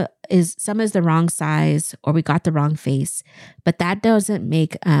 Some is the wrong size, or we got the wrong face. But that doesn't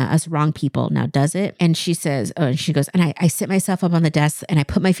make us wrong people. Now, does it? And she says, and she goes, and I sit myself up on the desk and I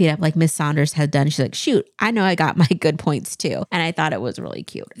put my feet up like Miss Saunders had done. She's like, shoot, I know I got my good points too. And I thought it was really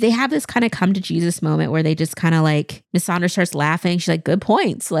cute. They have this kind of come to Jesus moment where they just kind of like, Miss Saunders starts laughing. She's like, good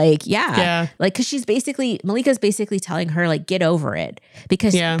points. Like, yeah. Like, cause Malika's basically telling her like, get over it.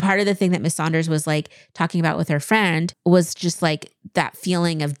 Because part of the thing that Miss Saunders was like talking about with her friend was just like that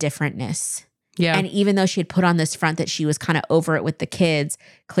feeling of differentness. Yeah. And even though she had put on this front that she was kind of over it with the kids,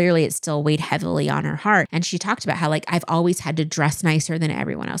 clearly it still weighed heavily on her heart. And she talked about how like, I've always had to dress nicer than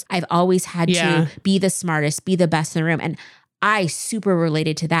everyone else. I've always had to be the smartest, be the best in the room. And I super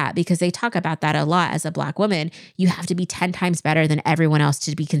related to that because they talk about that a lot as a Black woman. You have to be 10 times better than everyone else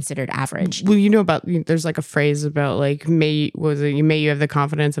to be considered average. Well, there's like a phrase about like, may you have the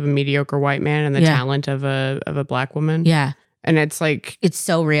confidence of a mediocre white man and the talent of a Black woman. Yeah. And it's like, it's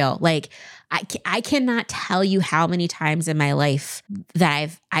so real. Like I cannot tell you how many times in my life that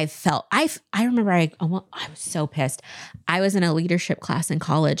I've felt, I remember I was so pissed. I was in a leadership class in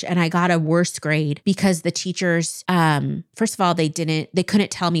college and I got a worse grade because the teachers, first of all, they couldn't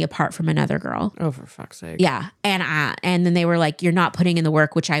tell me apart from another girl. Oh, for fuck's sake. Yeah. And then they were like, you're not putting in the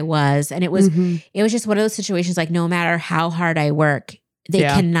work, which I was. And it was just one of those situations, like no matter how hard I work, they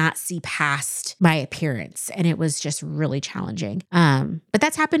cannot see past my appearance. And it was just really challenging. But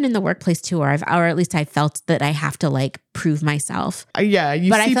that's happened in the workplace too, or at least I felt that I have to like prove myself. I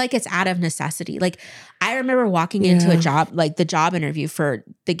feel like it's out of necessity. Like I remember walking into a job, like the job interview for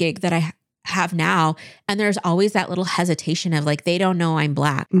the gig that I have now. And there's always that little hesitation of like, they don't know I'm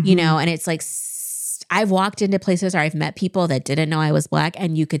Black, you know? And it's like, I've walked into places where I've met people that didn't know I was Black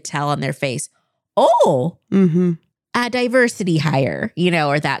and you could tell on their face, a diversity hire, you know,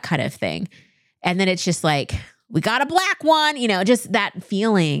 or that kind of thing. And then it's just like, we got a Black one, you know, just that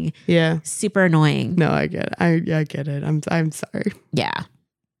feeling. Yeah. Super annoying. No, I get it. I get it. I'm sorry. Yeah.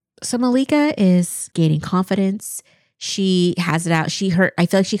 So Malika is gaining confidence. She has it out. I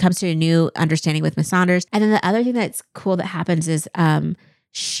feel like she comes to a new understanding with Miss Saunders. And then the other thing that's cool that happens is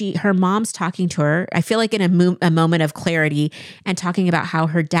her mom's talking to her, I feel like in a moment of clarity, and talking about how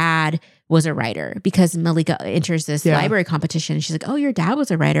her dad was a writer because Malika enters this library competition. And she's like, oh, your dad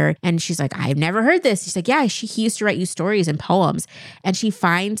was a writer. And she's like, I've never heard this. She's like, yeah, he used to write you stories and poems. And she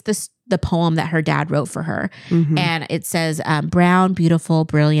finds the poem that her dad wrote for her. And it says, brown, beautiful,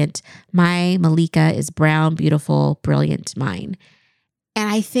 brilliant. My Malika is brown, beautiful, brilliant, mine. And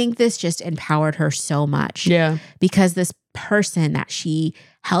I think this just empowered her so much. Yeah. Because this person that she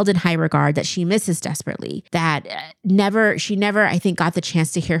held in high regard, that she misses desperately, that she never, I think, got the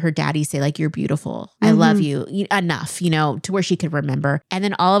chance to hear her daddy say, like, you're beautiful. I love you enough, you know, to where she could remember. And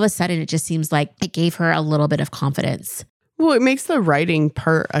then all of a sudden, it just seems like it gave her a little bit of confidence. Well, it makes the writing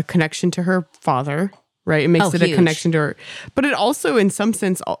part a connection to her father, right? It makes it huge. A connection to her. But it also, in some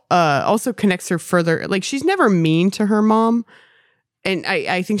sense, also connects her further. Like, she's never mean to her mom. And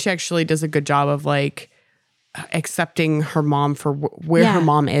I think she actually does a good job of, like, accepting her mom for where her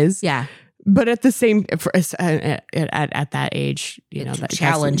mom is. Yeah. But at the same, at that age, you know, that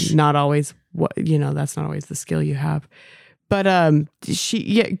challenge, that's not always what, you know, that's not always the skill you have. But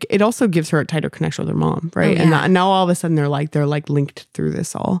it also gives her a tighter connection with her mom, right? Oh, yeah. And now all of a sudden they're like linked through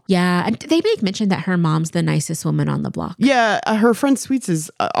this all. Yeah, and they make mention that her mom's the nicest woman on the block. Yeah, her friend Sweets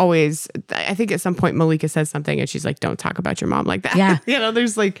is always. I think at some point Malika says something and she's like, "Don't talk about your mom like that." Yeah, you know,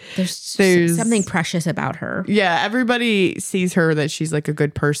 there's something precious about her. Yeah, everybody sees her that she's like a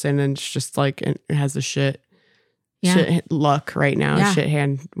good person, and it's just like it has a shit luck right now, shit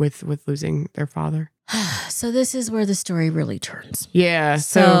hand with losing their father. So this is where the story really turns. Yeah.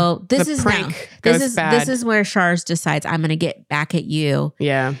 So this is where Shars decides, I'm going to get back at you.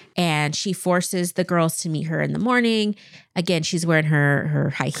 Yeah. And she forces the girls to meet her in the morning. Again, she's wearing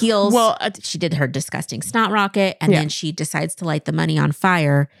her high heels. Well, she did her disgusting snot rocket, and then she decides to light the money on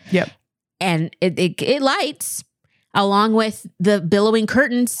fire. Yep. And it lights. Along with the billowing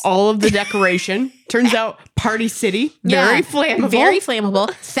curtains. All of the decoration. Turns out Party City. Very flammable. Very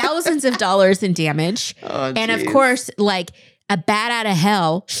flammable. Thousands of dollars in damage. Oh, and of course, like a bat out of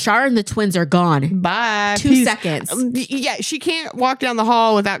hell, Shar and the twins are gone. Bye. 2 seconds. Yeah, she can't walk down the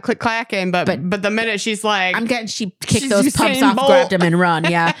hall without click-clacking, but the minute she's like... she kicked those pumps off, grabbed them, and run.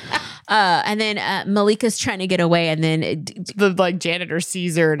 Yeah. And then Malika's trying to get away, and then the janitor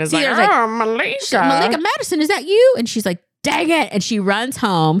sees her and is like, Malika Madison, is that you? And she's like, dang it. And she runs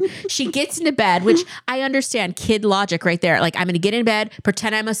home. She gets into bed, which I understand, kid logic right there. Like, I'm going to get in bed,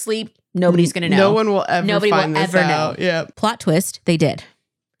 pretend I'm asleep, Nobody's going to know. No one will ever Nobody find will this ever out. know. Yeah. Plot twist, they did.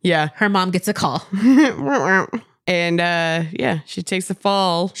 Yeah. Her mom gets a call. And she takes the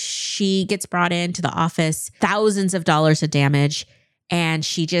fall. She gets brought into the office, thousands of dollars of damage. And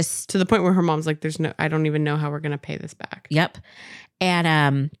she just... To the point where her mom's like, I don't even know how we're going to pay this back. Yep.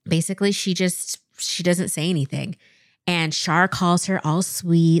 And basically she doesn't say anything. And Char calls her all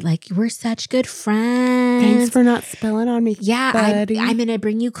sweet, like, we're such good friends. Thanks for not spilling on me. Yeah, buddy. I'm going to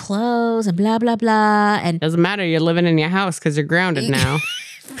bring you clothes and blah, blah, blah. And doesn't matter. You're living in your house because you're grounded now.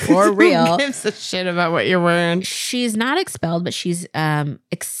 For real. Who gives a shit about what you're wearing? She's not expelled, but she's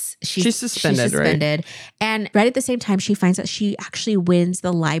suspended, right? And right at the same time, she finds out she actually wins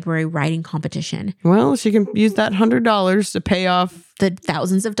the library writing competition. Well, she can use that $100 to pay off the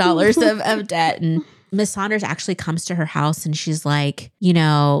thousands of dollars of debt. And Miss Saunders actually comes to her house and she's like,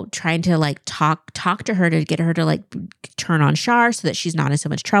 trying to like talk to her to get her to like turn on Char so that she's not in so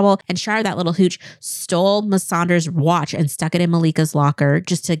much trouble. And Char, that little hooch, stole Miss Saunders' watch and stuck it in Malika's locker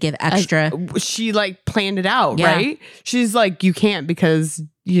just to give extra. She like planned it out, right? She's like, you can't because,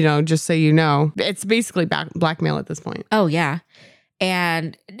 just so you know. It's basically blackmail at this point. Oh, yeah.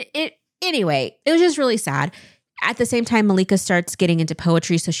 And anyway, it was just really sad. At the same time, Malika starts getting into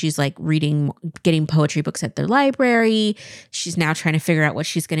poetry. So she's like getting poetry books at their library. She's now trying to figure out what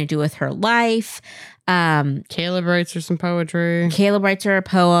she's going to do with her life. Caleb writes her some poetry. Caleb writes her a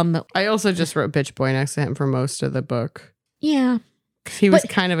poem. I also just wrote Bitch Boy next to him for most of the book. Yeah. He was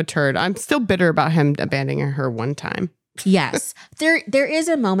kind of a turd. I'm still bitter about him abandoning her one time. Yes. There is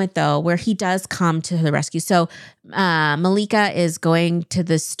a moment though where he does come to the rescue. So Malika is going to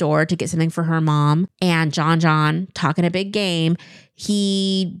the store to get something for her mom, and John talking a big game.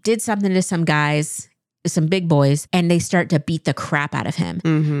 He did something to some guys, some big boys, and they start to beat the crap out of him.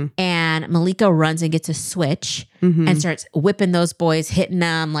 Mm-hmm. And Malika runs and gets a switch and starts whipping those boys, hitting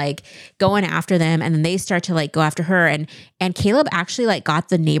them, like going after them. And then they start to like go after her. And Caleb actually like got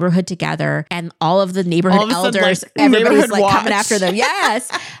the neighborhood together, and all of the neighborhood elders, everybody's like coming after them. Yes.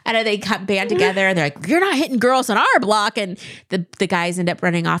 And then they band together and they're like, you're not hitting girls on our block. And the guys end up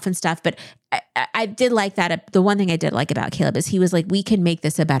running off and stuff. But I did like that. The one thing I did like about Caleb is he was like, we can make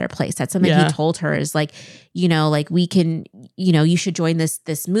this a better place. That's something he told her is like, like we can, you should join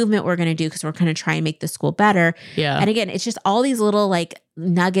this movement we're going to do because we're going to try and make the school better. Yeah. And again, it's just all these little like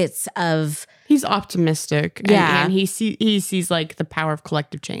nuggets of. He's optimistic. Yeah. And he sees like the power of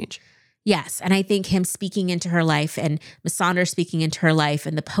collective change. Yes. And I think him speaking into her life and Miss Saunders speaking into her life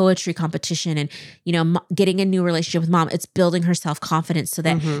and the poetry competition and, getting a new relationship with mom, it's building her self-confidence so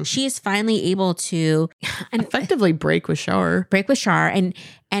that she is finally able to effectively break with Char.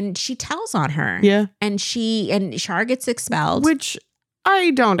 And she tells on her. Yeah. And Char gets expelled. Which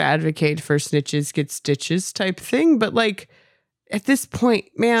I don't advocate for snitches get stitches type thing, but like at this point,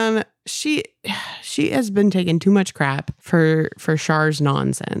 man, she has been taking too much crap for Char's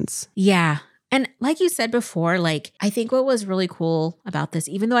nonsense. Yeah. And like you said before, like I think what was really cool about this,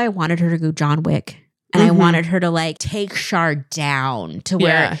 even though I wanted her to go John Wick and I wanted her to like take Char down to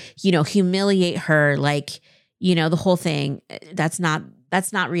where, humiliate her, like, the whole thing, that's not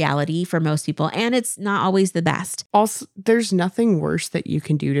reality for most people. And it's not always the best. Also, there's nothing worse that you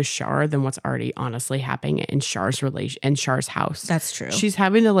can do to Char than what's already honestly happening in Char's house. That's true. She's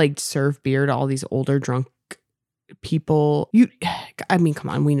having to like serve beer to all these older drunk people. Come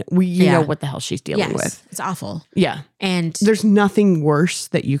on, we know what the hell she's dealing with. It's awful. Yeah. And there's nothing worse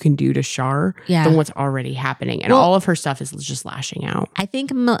that you can do to Char than what's already happening. And all of her stuff is just lashing out. I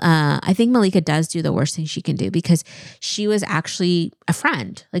think Malika does do the worst thing she can do because she was actually a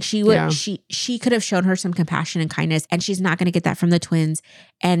friend. Like she could have shown her some compassion and kindness, and she's not going to get that from the twins.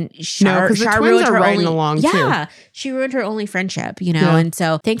 And Char ruined her only along too. She ruined her only friendship, And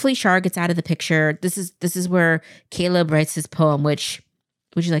so thankfully Char gets out of the picture. This is where Caleb writes his poem, which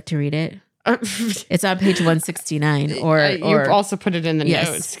would you like to read it? It's on page 169 or you also put it in the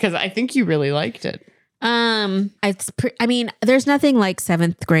notes because I think you really liked it. There's nothing like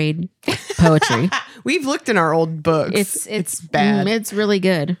 7th grade poetry. We've looked in our old books. It's bad. It's really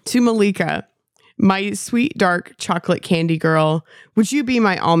good. To Malika, my sweet dark chocolate candy girl, would you be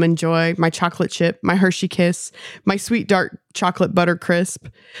my almond joy, my chocolate chip, my Hershey kiss, my sweet dark chocolate butter crisp?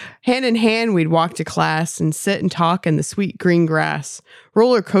 Hand in hand, we'd walk to class and sit and talk in the sweet green grass.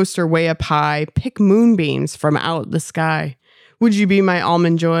 Roller coaster way up high, pick moonbeams from out the sky. Would you be my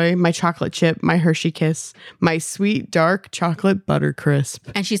almond joy, my chocolate chip, my Hershey kiss, my sweet dark chocolate butter crisp?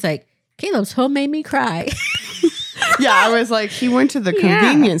 And she's like, Caleb's home made me cry. Yeah, I was like, he went to the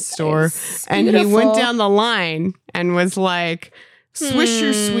convenience store and he went down the line and was like,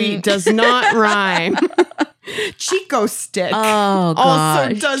 Swisher Sweet does not rhyme. Chico stick. Oh, also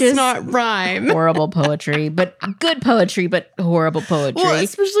gosh. does Just not rhyme. horrible poetry, but good poetry, but horrible poetry. Well,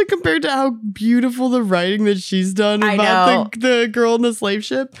 especially compared to how beautiful the writing that she's done I about the girl in the slave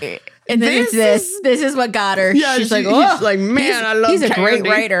ship. And then it's this. This is what got her. Yeah, she's like, oh, he's like, man, I love He's a great Candy."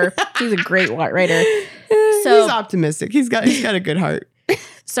 writer. He's a great writer. He's optimistic. He's got a good heart.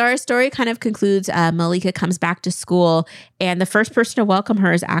 So our story kind of concludes. Malika comes back to school, and the first person to welcome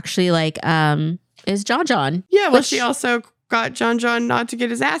her is actually is John John. Yeah, well, she also got John John not to get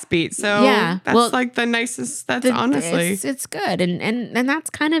his ass beat. So Yeah, that's like the nicest. That's honestly, it's good, and that's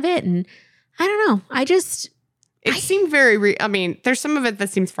kind of it. And I don't know. It seemed very. I mean, there's some of it that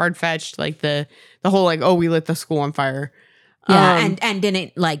seems far fetched, like the whole like, oh, we lit the school on fire. Yeah, and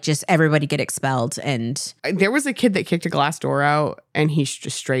didn't like just everybody get expelled, and there was a kid that kicked a glass door out, and he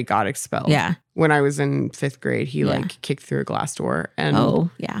just straight got expelled. Yeah. When I was in 5th grade, he like kicked through a glass door, and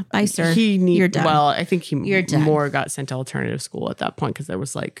bye, sir. You're done. Well, I think You're done. more got sent to alternative school at that point because there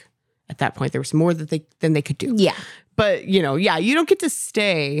was like at that point there was more than they could do. Yeah. But, you don't get to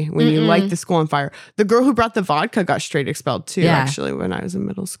stay when you light the school on fire. The girl who brought the vodka got straight expelled too, actually, when I was in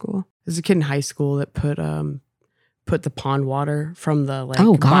middle school. There's a kid in high school that put the pond water from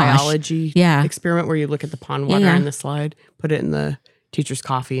the biology experiment where you look at the pond water in the slide, put it in the teacher's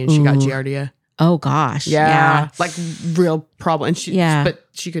coffee, and she got Giardia. Oh gosh. Yeah. Like real problem. And but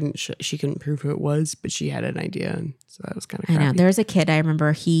she couldn't prove who it was, but she had an idea. And so that was kind of crappy. I know. There was a kid, I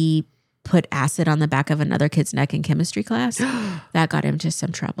remember he put acid on the back of another kid's neck in chemistry class. That got him into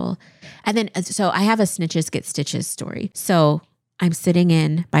some trouble. And then, so I have a snitches get stitches story. So I'm sitting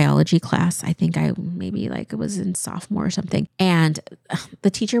in biology class. I think I maybe it was in sophomore or something. And the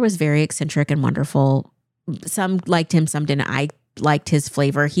teacher was very eccentric and wonderful. Some liked him, some didn't. I liked his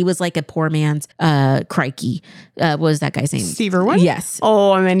flavor. He was like a poor man's Crikey. What was that guy's name? Steve Irwin? Yes.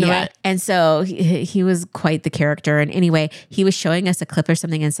 Oh, I'm into it. And so he was quite the character. And anyway, he was showing us a clip or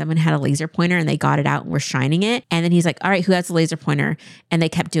something, and someone had a laser pointer and they got it out and were shining it. And then he's like, all right, who has a laser pointer? And they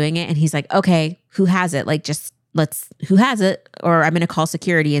kept doing it. And he's like, okay, who has it? Who has it? Or I'm going to call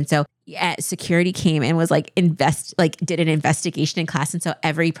security. And so security came and was did an investigation in class. And so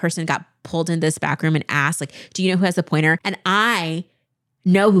every person got pulled into this back room and asked, do you know who has the pointer? And I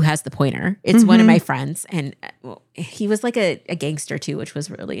know who has the pointer. It's one of my friends. And he was like a gangster too, which was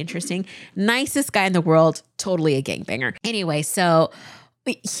really interesting. Nicest guy in the world, totally a gangbanger. Anyway, so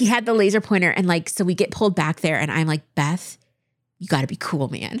he had the laser pointer, and so we get pulled back there, and I'm like, Beth, you got to be cool,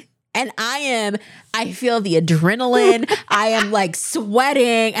 man. And I feel the adrenaline. I am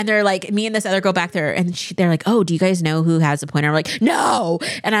sweating. And they're like, me and this other girl back there. And they're like, oh, do you guys know who has a pointer? I'm like, no.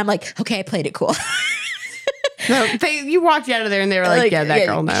 And I'm like, okay, I played it cool. No, you walked out of there and they were like, yeah, that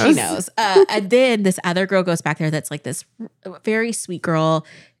girl knows. She knows. And then this other girl goes back there that's this very sweet girl,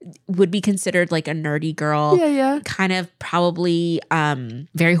 would be considered a nerdy girl. Yeah. Kind of probably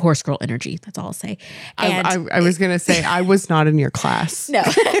very horse girl energy. That's all I'll say. And I was going to say, I was not in your class. No.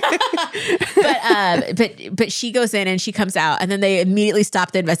 but she goes in and she comes out, and then they immediately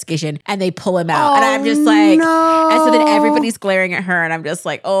stop the investigation and they pull him out. And I'm just like, no. And so then everybody's glaring at her, and I'm just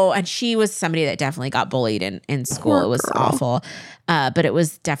like, oh, and she was somebody that definitely got bullied in school. Poor it was girl. awful. But it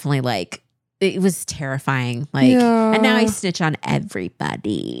was definitely it was terrifying. And now I snitch on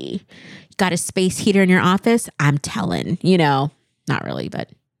everybody. Got a space heater in your office? I'm telling, not really, but.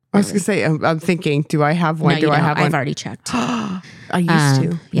 I was going to say, I'm thinking, do I have one? No, I have one? I've already checked. I used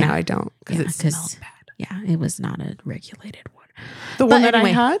to. Yeah. Now I don't because it smells bad. Yeah, it was not a regulated one. The one that I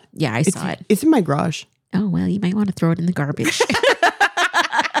had? Yeah, I saw it. It's in my garage. Oh, well, you might want to throw it in the garbage.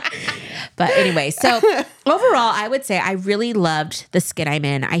 But anyway, so overall, I would say I really loved the skit I'm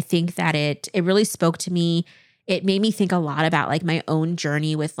in. I think that it really spoke to me. It made me think a lot about my own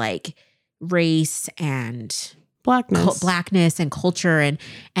journey with race and blackness and culture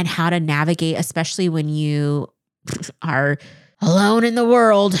and how to navigate, especially when you are alone in the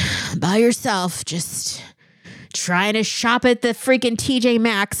world by yourself, just trying to shop at the freaking TJ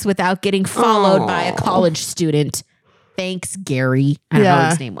Maxx without getting followed by a college student. Thanks, Gary. I don't know what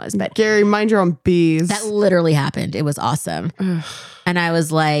his name was, but Gary, mind your own bees. That literally happened. It was awesome. And I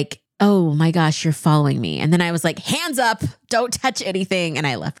was like, oh my gosh, you're following me. And then I was like, hands up, don't touch anything. And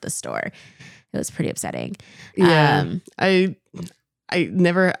I left the store. It was pretty upsetting. Yeah. I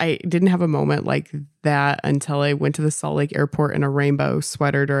didn't have a moment like that until I went to the Salt Lake airport in a rainbow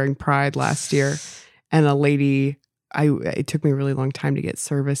sweater during Pride last year. And a lady, it took me a really long time to get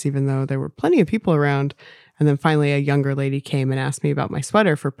service, even though there were plenty of people around. And then finally a younger lady came and asked me about my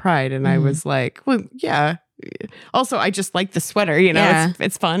sweater for Pride. And I was like, well, yeah. Also, I just like the sweater,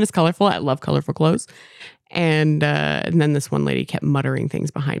 it's fun. It's colorful. I love colorful clothes. And then this one lady kept muttering things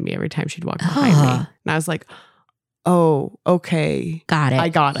behind me every time she'd walk behind me. And I was like, oh, okay. Got it. I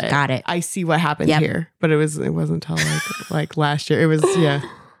got it. Got it. I see what happened here. But it wasn't until like last year. It was, yeah.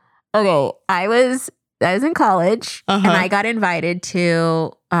 Okay. I was in college and I got invited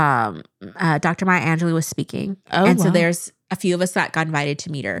to Dr. Maya Angelou was speaking. Oh, and wow. so there's a few of us that got invited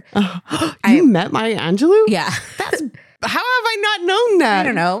to meet her. You met Maya Angelou? Yeah. How have I not known that? I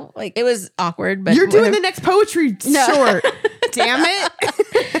don't know. Like, it was awkward, but you're doing the next poetry short. Damn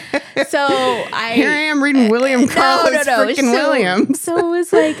it. So here I am reading William Carlos freaking Williams. So it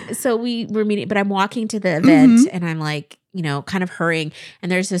was like, so we were meeting, but I'm walking to the event and I'm like, you know, kind of hurrying.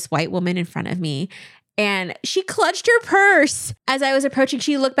 And there's this white woman in front of me. And she clutched her purse as I was approaching.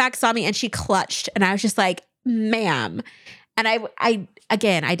 She looked back, saw me, and she clutched. And I was just like, ma'am. And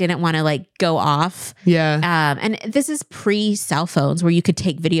I didn't want to like go off. Yeah. And this is pre-cell phones where you could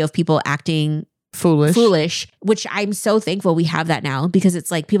take video of people acting foolish, which I'm so thankful we have that now, because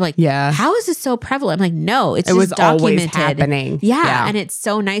it's like people are like, yeah, how is this so prevalent? I'm like, no, it was documented. Always happening. Yeah. And it's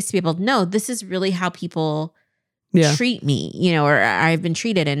so nice to be able to know this is really how people treat me, you know, or I've been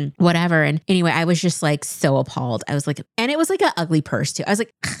treated and whatever. And anyway, I was just like so appalled. I was like, and it was like an ugly purse too. I was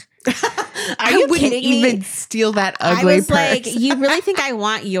like, are you kidding me? Even steal that ugly I was purse. like, you really think I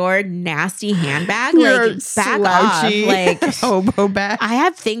want your nasty handbag? Your like, back off. Like, hobo bag. I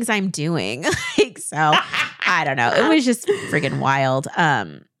have things I'm doing. Like, so I don't know. It was just freaking wild.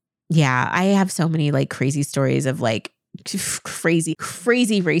 Yeah, I have so many like crazy stories of like crazy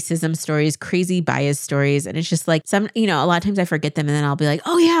racism stories, crazy bias stories. And it's just like some, you know, a lot of times I forget them and then I'll be like,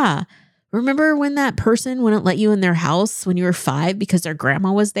 oh yeah. Remember when that person wouldn't let you in their house when you were 5 because their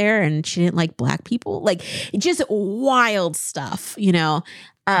grandma was there and she didn't like black people? Like, just wild stuff, you know?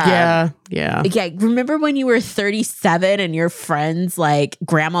 Yeah. Remember when you were 37 and your friends, like,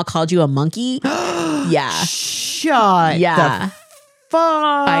 grandma called you a monkey? Yeah. Shut the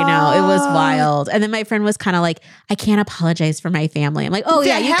fuck. I know. It was wild. And then my friend was kind of like, I can't apologize for my family. I'm like, oh,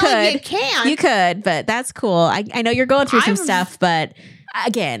 yeah, you could. You can. You could, but that's cool. I know you're going through some stuff, but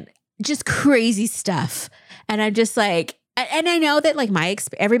again, just crazy stuff. And I'm just like, and I know that like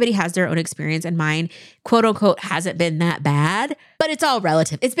everybody has their own experience and mine, quote unquote, hasn't been that bad, but it's all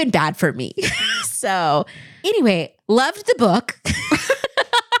relative. It's been bad for me. So anyway, loved the book.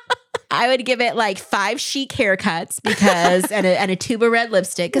 I would give it like 5 chic haircuts because and a tube of red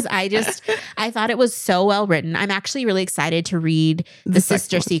lipstick because I thought it was so well written. I'm actually really excited to read the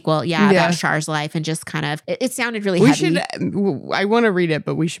sister sequel, about Char's life, and just kind of it sounded really heavy. I want to read it,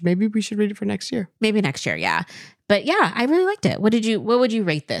 but we should read it for next year. Maybe next year, yeah. But yeah, I really liked it. What would you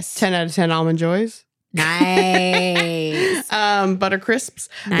rate this? 10 out of 10 Almond Joys. Nice. Butter crisps.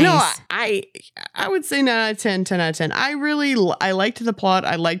 Nice. No, I would say 9 out of 10, 10 out of 10. I liked the plot.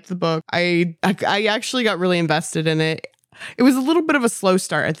 I liked the book. I actually got really invested in it. It was a little bit of a slow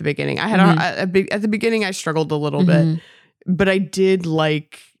start at the beginning. I had at the beginning I struggled a little bit, but I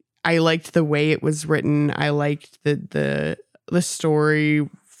liked the way it was written. I liked the story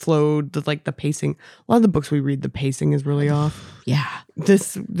flowed, the pacing. A lot of the books we read, the pacing is really off. Yeah.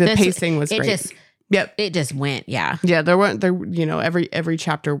 The pacing was great. Yep. It just went, yeah. Yeah, every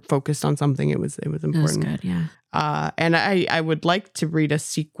chapter focused on something. It was important. It was good, yeah. And I would like to read a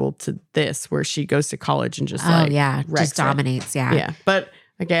sequel to this where she goes to college and just just dominates, yeah. Yeah. But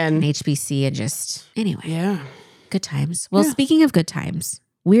again, an HBC and just anyway. Yeah. Good times. Well, speaking of good times,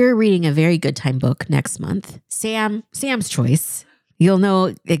 we're reading a very good time book next month. Sam's choice. You'll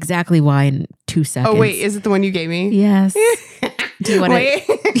know exactly why in 2 seconds. Oh wait, is it the one you gave me? Yes. Do you want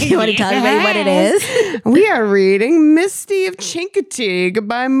to tell everybody what it is? We are reading Misty of Chincoteague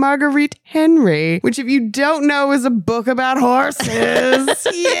by Marguerite Henry, which if you don't know is a book about horses.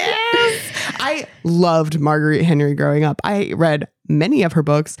 Yes. I loved Marguerite Henry growing up. I read many of her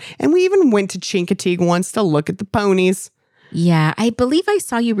books, and we even went to Chincoteague once to look at the ponies. Yeah, I believe I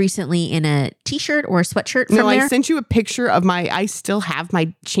saw you recently in a t-shirt or a sweatshirt from there. I sent you a picture of I still have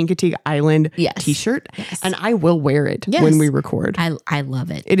my Chincoteague Island t-shirt, and I will wear it when we record. I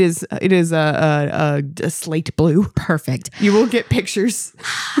love it. It is a slate blue. Perfect. You will get pictures.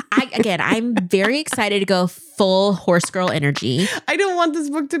 I'm very excited to go full horse girl energy. I don't want this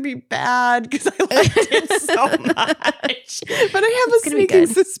book to be bad because I liked it so much. But I have a sneaking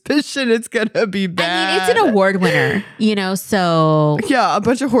suspicion it's going to be bad. I mean, it's an award winner, so... Yeah, a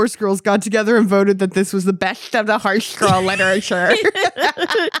bunch of horse girls got together and voted that this was the best of the horse girl literature.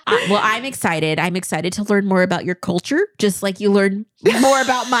 Well, I'm excited. I'm excited to learn more about your culture, just like you learned more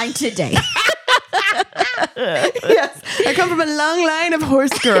about mine today. Yes, I come from a long line of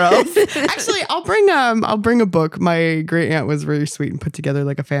horse girls. Actually, I'll bring a book. My great aunt was very sweet and put together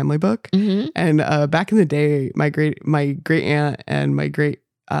like a family book. Mm-hmm. And back in the day, my great aunt and my great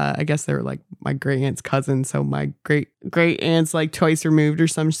I guess they were like my great aunt's cousins. So my great aunts like twice removed or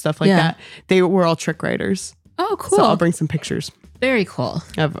some stuff like that. They were all trick riders. Oh, cool. So I'll bring some pictures Very cool.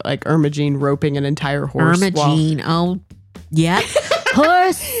 of like Irma Jean roping an entire horse. Jean. Oh, yep.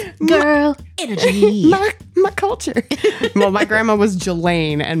 Horse girl energy. My culture. Well, my grandma was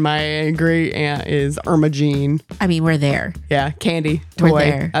Jelaine and my great aunt is Irma Jean. I mean, we're there. Yeah, Candy, toy. We're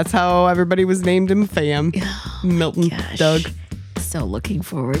there. That's how everybody was named in fam. Milton, Gosh. Doug. So looking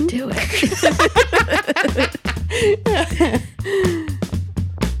forward to it.